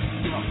force,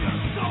 rock your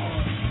soul,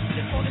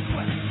 live for the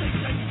quest, they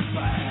take the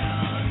band.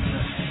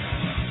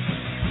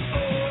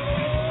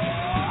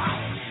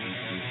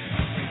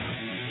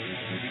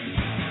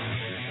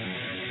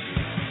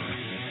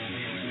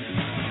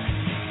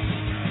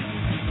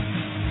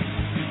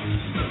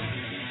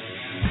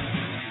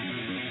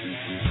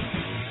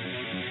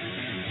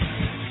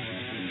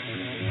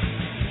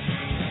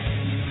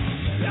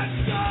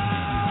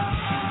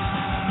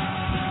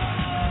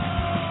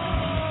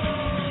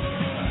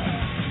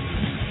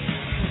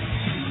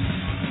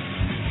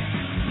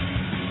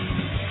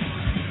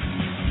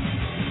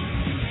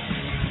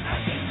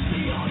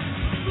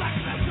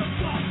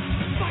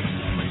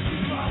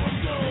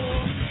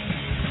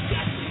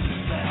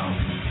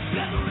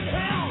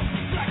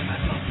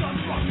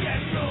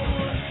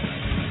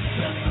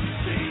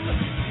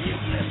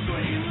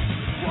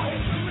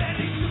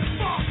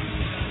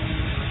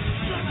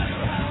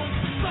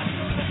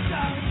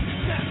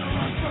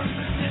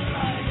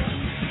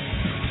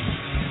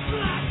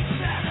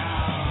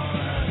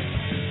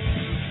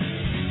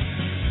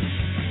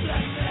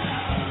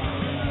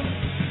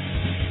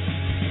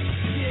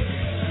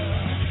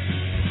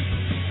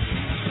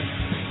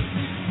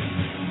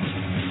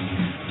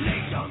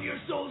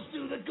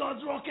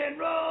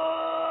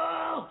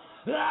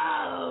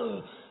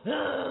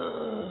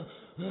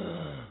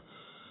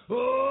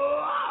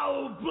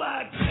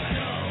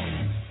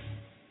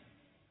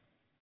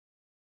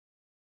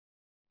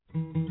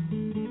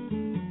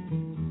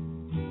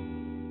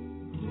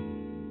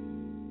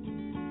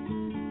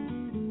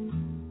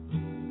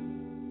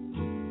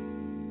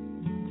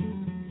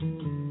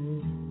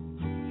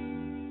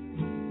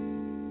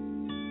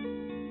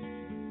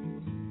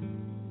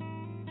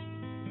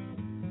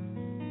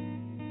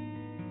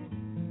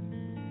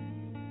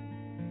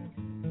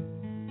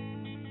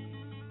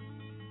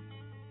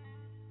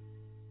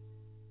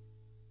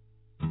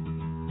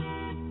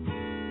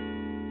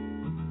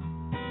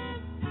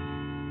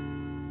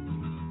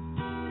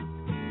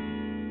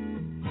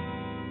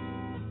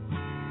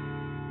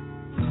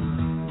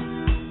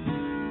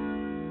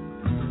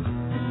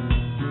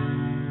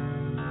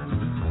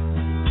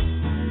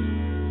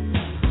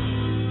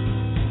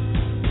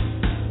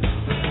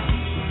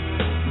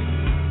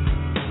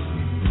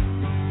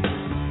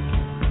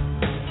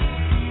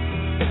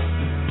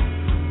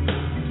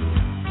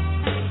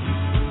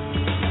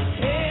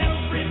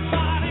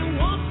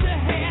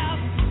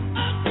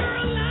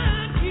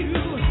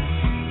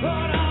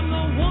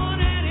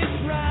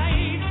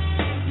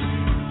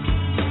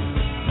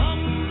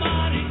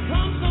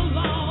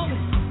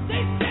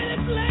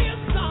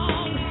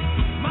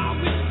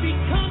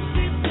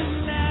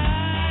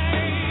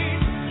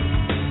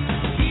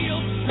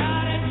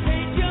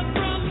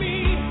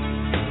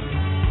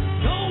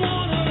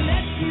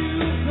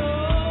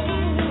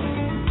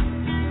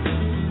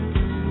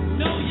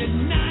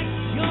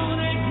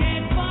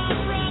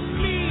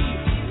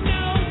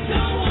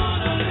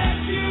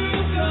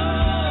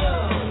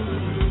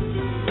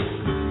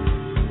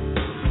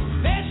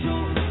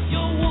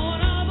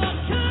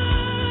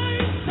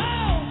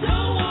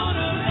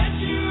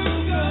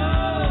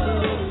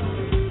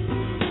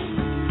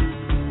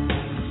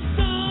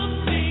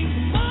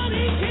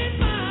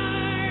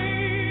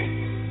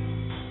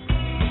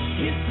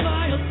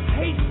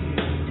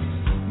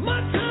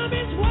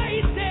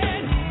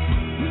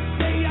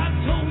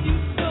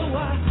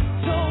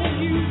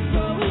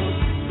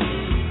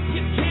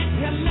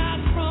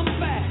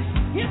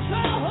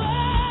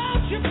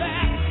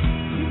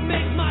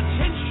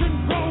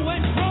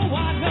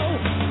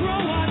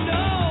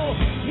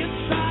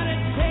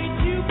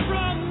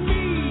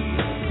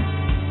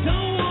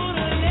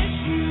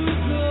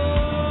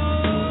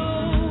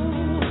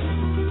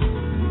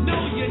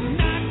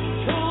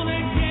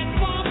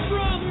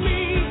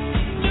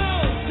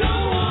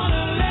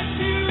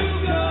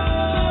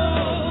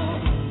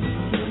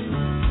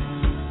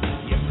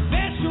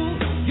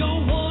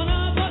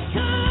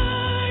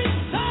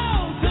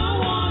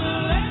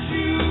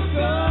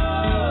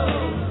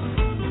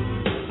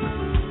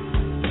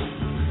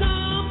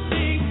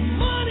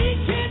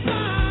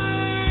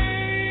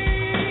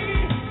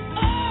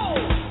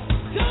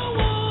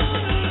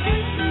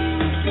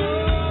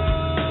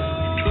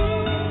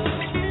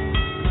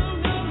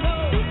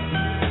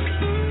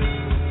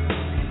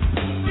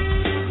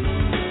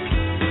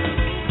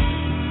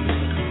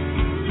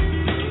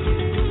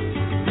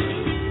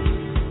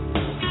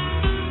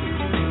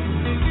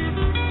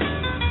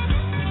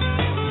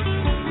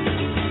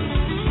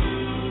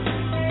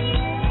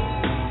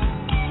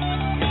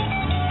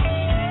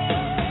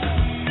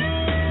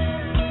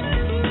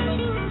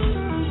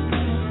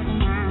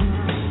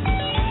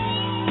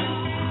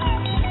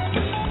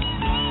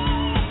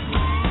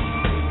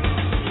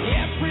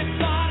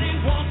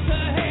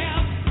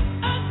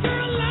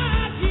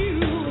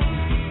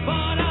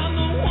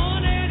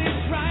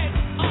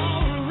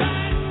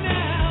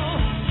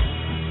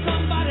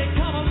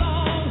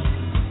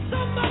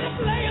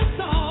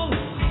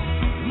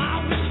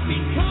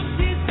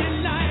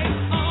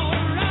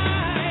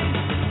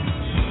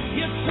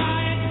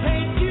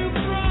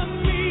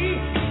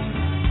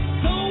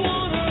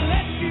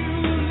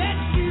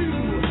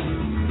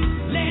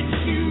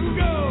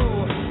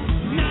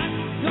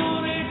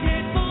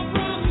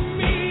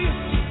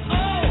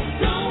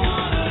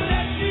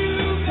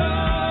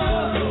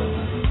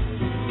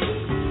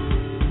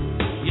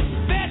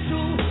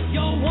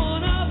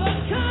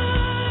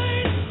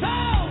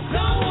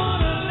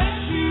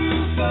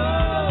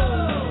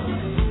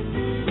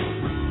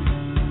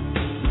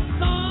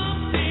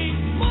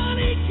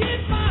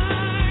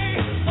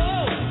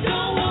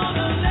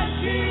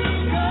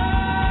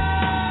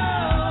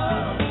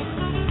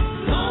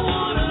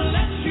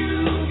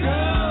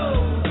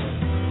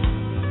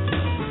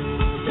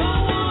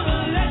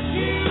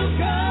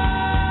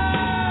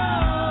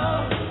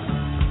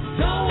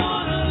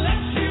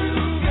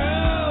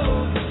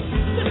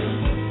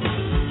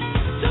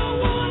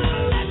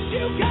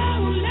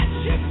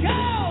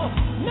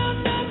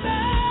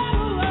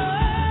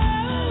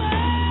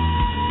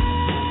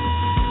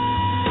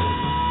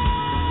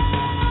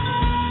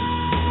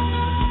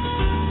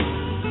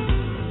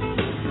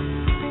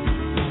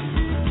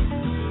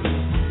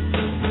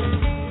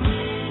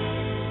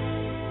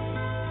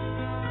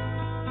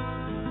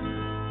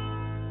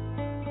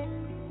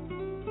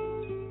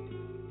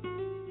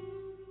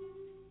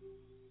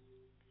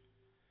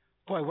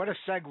 boy, what a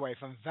segue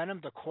from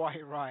Venom to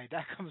Quiet Riot.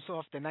 That comes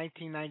off the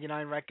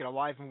 1999 record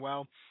Alive and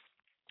Well.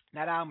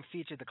 That album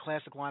featured the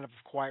classic lineup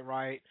of Quiet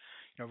Riot,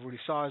 Rudy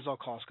Sarzo,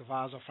 Carlos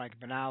Cavazo, Frank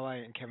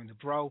Banala, and Kevin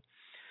DuBrow.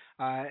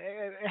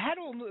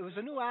 It was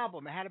a new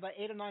album. It had about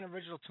 8 or 9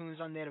 original tunes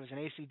on there. There was an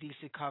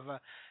AC/DC cover,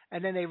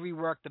 and then they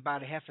reworked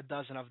about a half a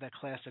dozen of their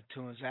classic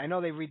tunes. I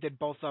know they redid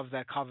both of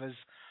their covers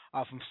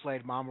from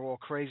Slade, Mama, We're All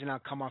Crazy Now,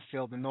 Come On,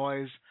 Feel the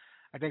Noise.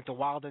 I think The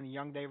Wild and the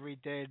Young they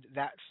redid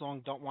that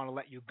song, Don't Want to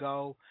Let You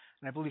Go,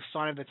 and I believe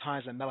Sign of the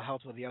Times and Mental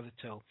Health were the other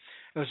two.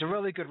 It was a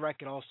really good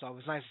record also. It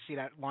was nice to see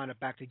that lineup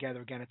back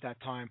together again at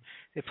that time.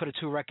 They put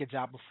 2 records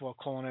out before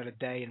calling it a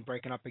day and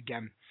breaking up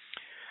again.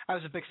 I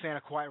was a big fan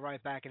of Quiet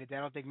Riot back in the day. I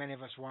don't think many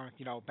of us weren't,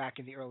 back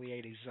in the early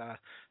 80s,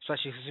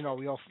 especially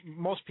because,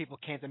 most people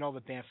came to know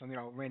the band from,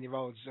 Randy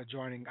Rhoads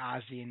joining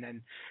Ozzy, and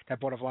then that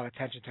brought a lot of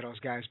attention to those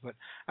guys. But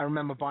I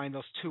remember buying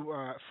those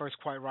 2 first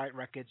Quiet Riot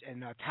records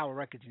in Tower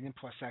Records in the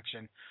import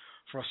section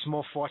for a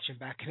small fortune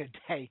back in the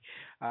day,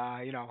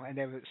 and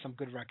they were some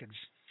good records.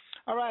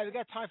 All right, we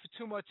got time for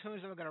 2 more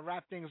tunes, and we're going to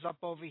wrap things up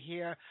over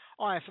here.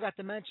 Oh, I forgot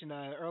to mention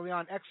early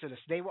on Exodus.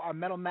 They were our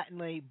Metal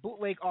Matinee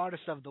Bootleg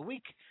Artist of the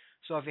Week.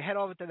 So if you head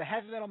over to the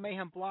Heavy Metal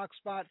Mayhem blog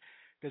spot,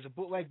 there's a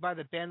bootleg by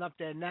the band up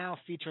there now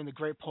featuring the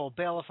great Paul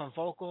Bailiff on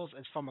vocals.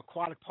 It's from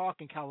Aquatic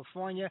Park in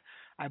California.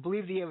 I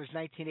believe the year was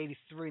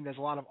 1983, and there's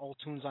a lot of old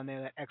tunes on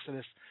there that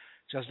Exodus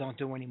just don't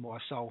do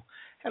anymore. So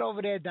head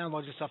over there,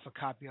 download yourself a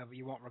copy of it.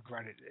 You won't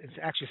regret it. It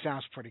actually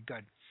sounds pretty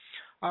good.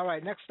 All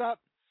right, next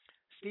up,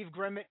 Steve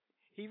Grimmett.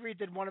 He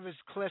redid one of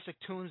his classic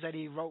tunes that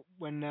he wrote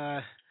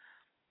when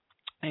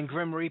and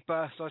Grim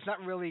Reaper. So it's not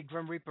really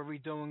Grim Reaper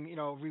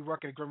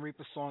reworking a Grim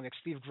Reaper song. It's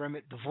Steve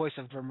Grimmett, the voice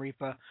of Grim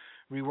Reaper,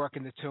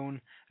 reworking the tune.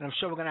 And I'm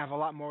sure we're going to have a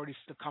lot more of these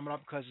stuff coming up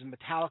because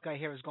Metallica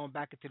here is going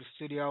back into the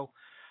studio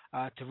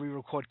to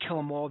re-record Kill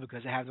 'Em All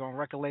because they have their own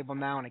record label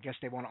now, and I guess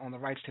they want to own the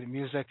rights to the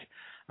music.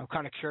 I'm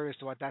kind of curious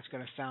to what that's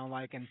going to sound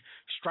like. And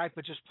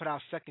Stryper just put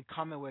out Second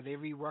Coming where they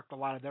reworked a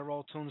lot of their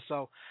old tunes.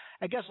 So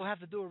I guess we'll have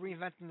to do a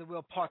Reinventing the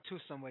Wheel Part 2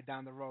 somewhere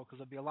down the road because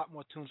there'll be a lot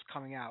more tunes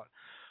coming out.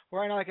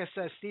 Right now, like I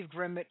said, Steve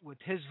Grimmett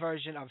with his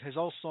version of his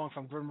old song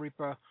from Grim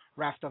Reaper,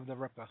 Raft of the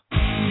Ripper.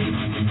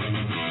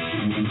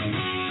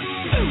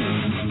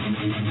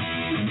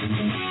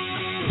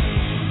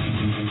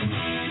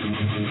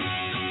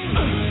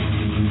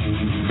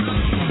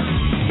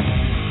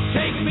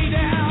 Take me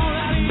down,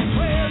 that is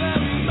where the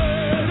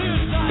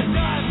murders are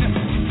done.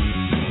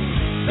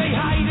 They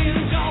hide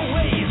in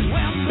doorways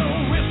where the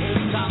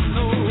rippers on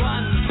the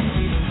run.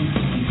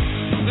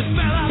 The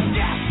smell of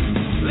death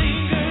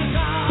lingers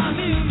on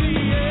in the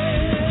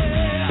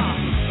air.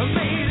 A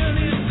maiden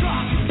is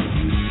drunk,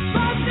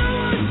 but no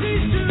one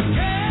seems to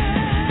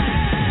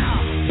care.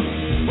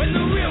 When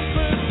the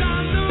rippers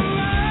on the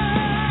road,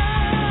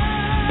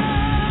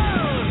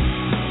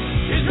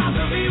 it's not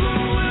the people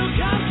will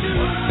come to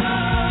us.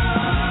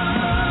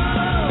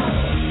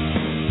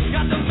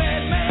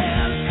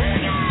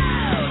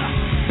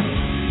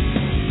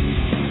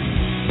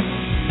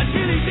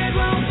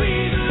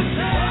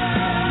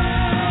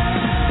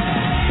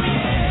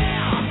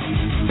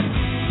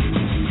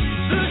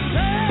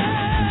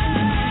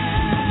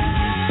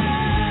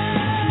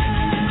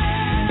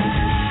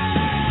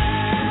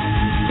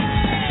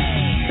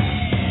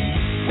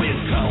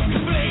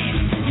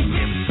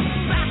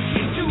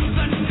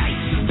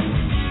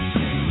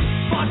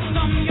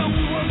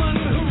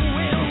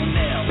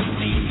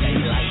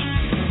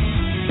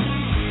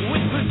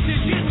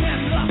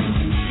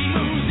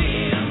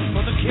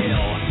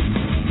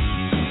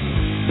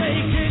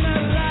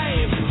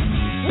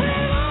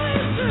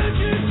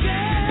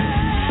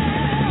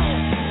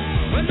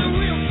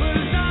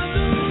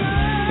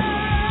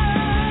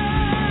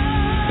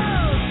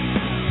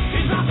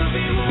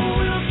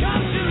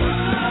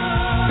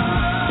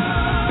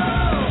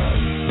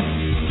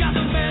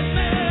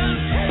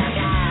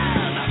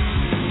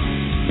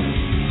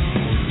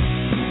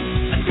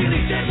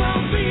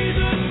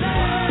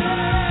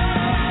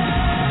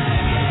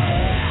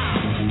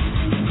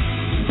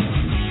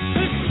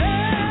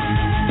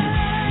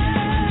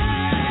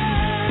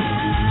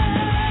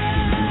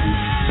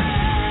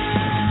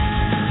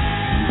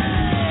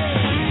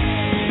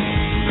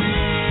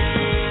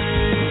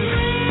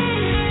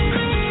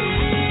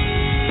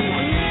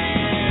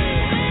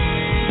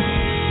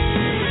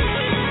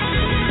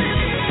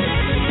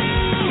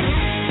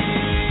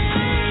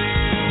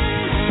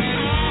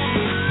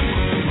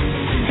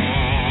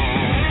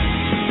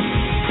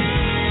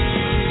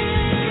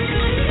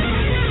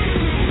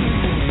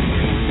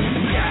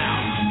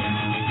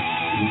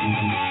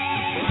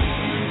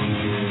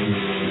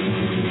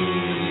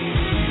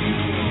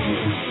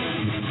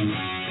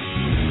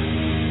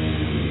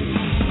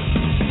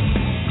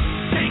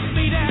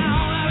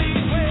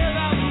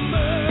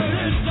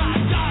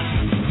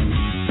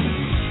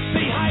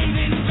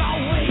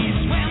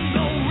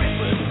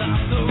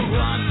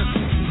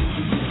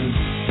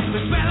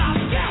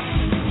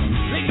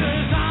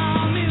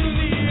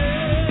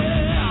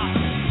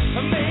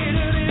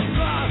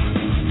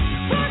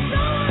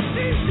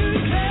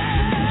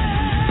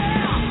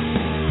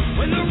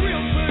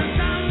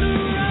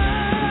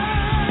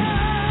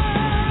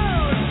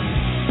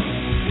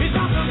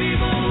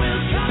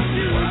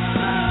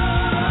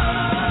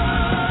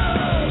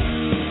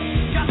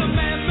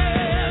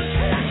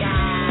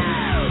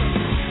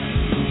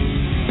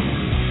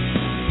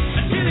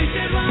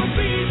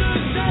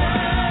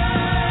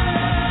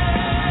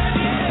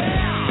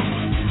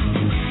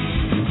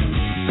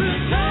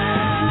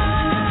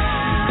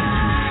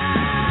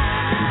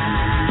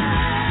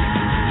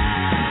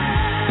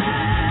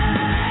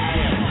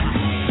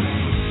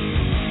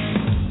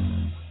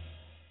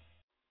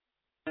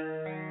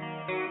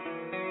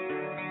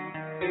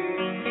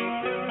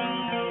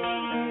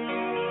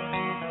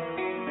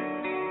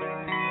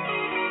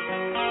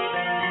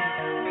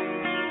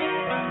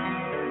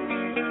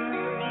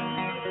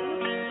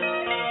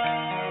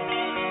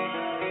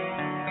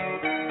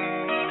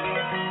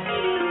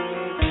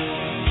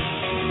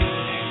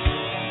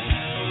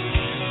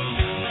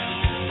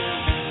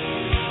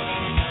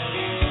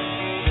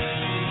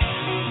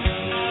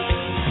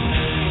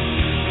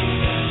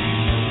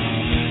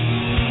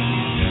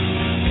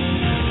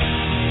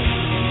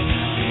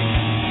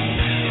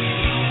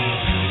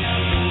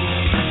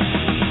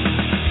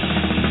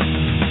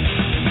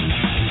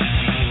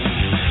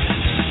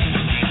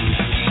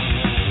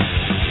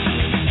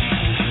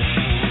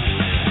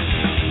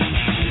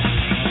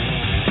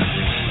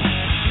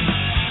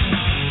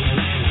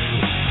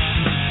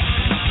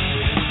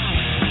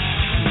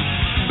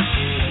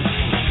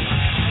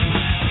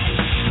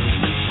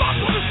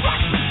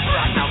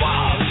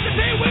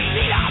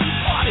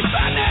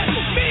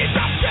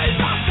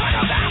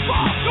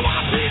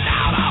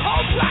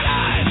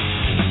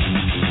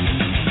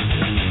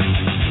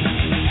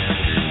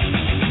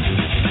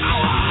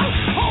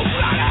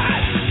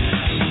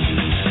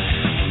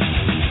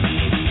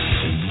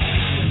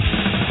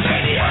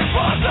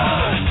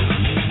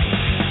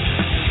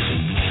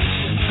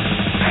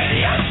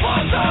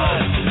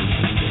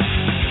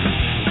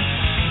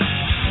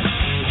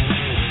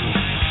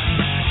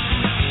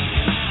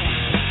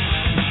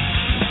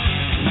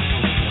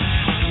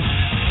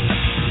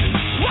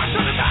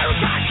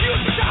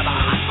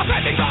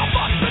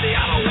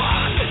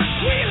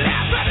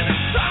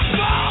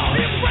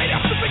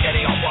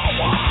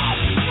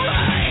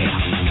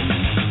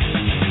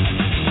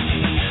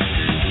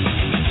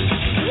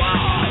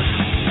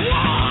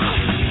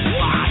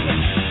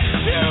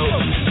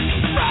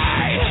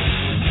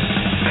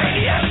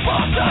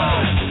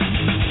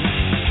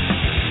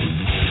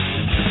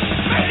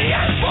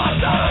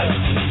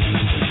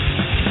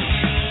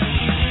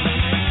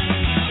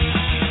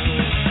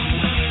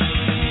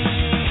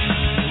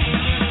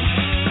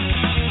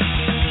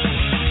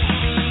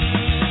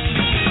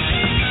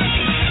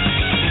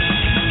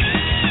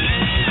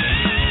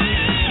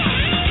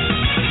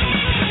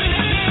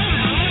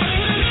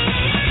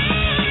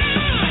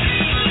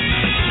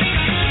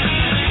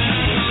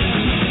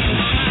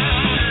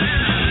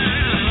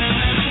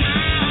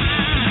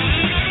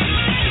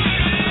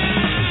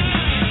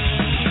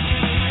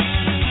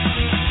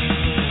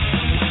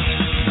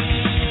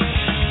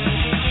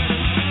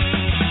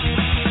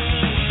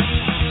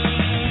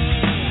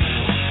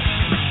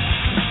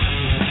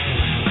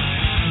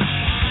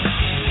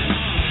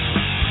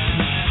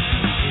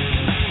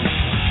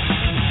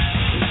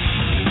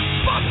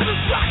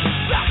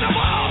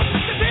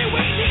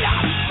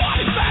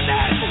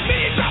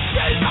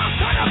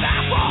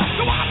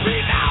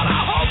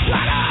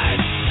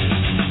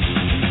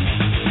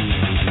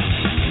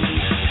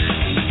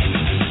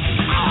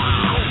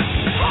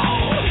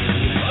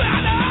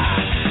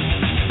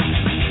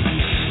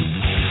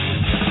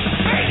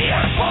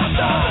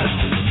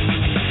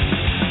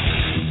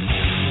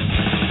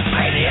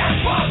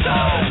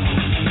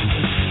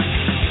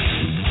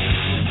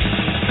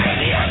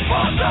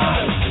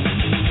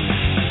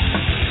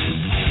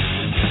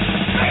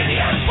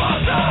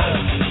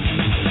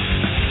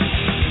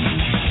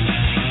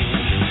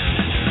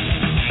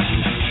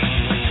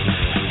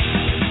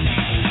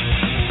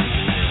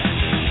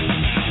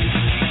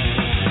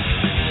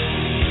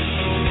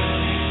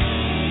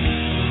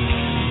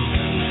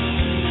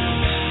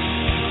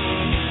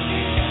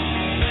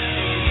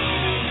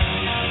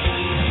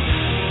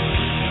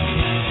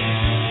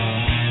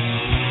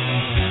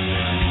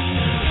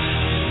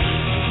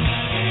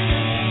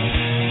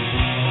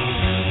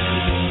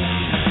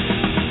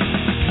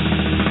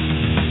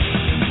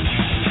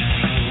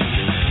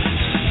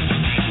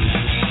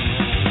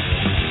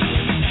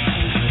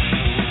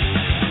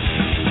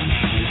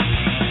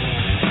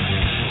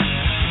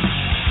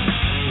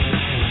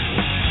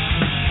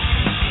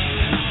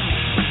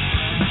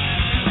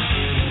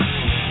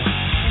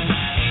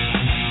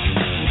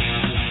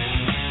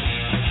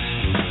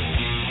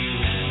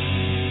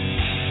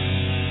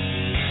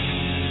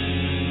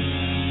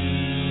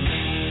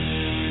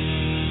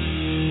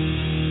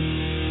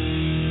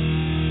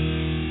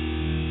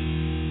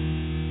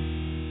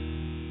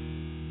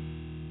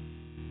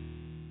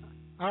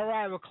 All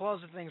right, we're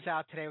closing things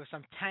out today with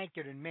some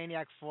Tankard and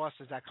Maniac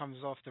Forces that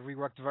comes off the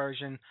reworked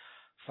version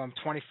from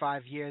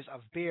 25 Years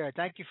of Beer.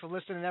 Thank you for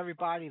listening,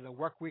 everybody. The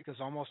work week is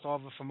almost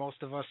over for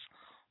most of us.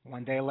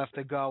 One day left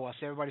to go. I'll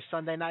see everybody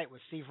Sunday night with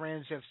Steve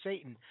Ramsey of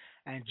Satan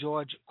and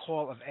George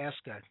Call of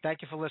Asker.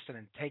 Thank you for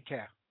listening. Take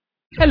care.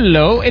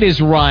 Hello, it is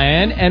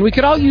Ryan, and we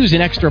could all use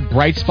an extra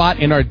bright spot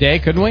in our day,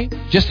 couldn't we?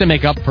 Just to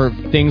make up for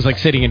things like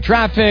sitting in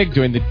traffic,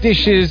 doing the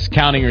dishes,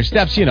 counting your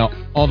steps, you know,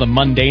 all the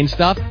mundane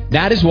stuff.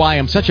 That is why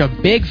I'm such a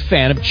big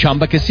fan of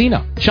Chumba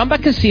Casino. Chumba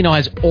Casino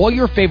has all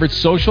your favorite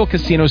social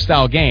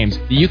casino-style games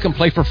that you can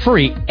play for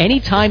free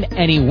anytime,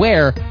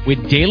 anywhere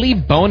with daily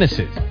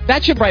bonuses.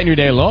 That should brighten your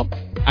day a little.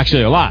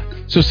 Actually, a lot.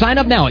 So sign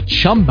up now at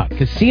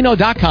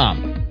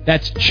ChumbaCasino.com.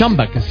 That's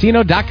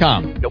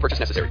ChumbaCasino.com. No purchase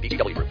necessary.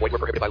 VGW Group. Void where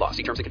prohibited by law.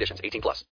 See terms and conditions. 18+.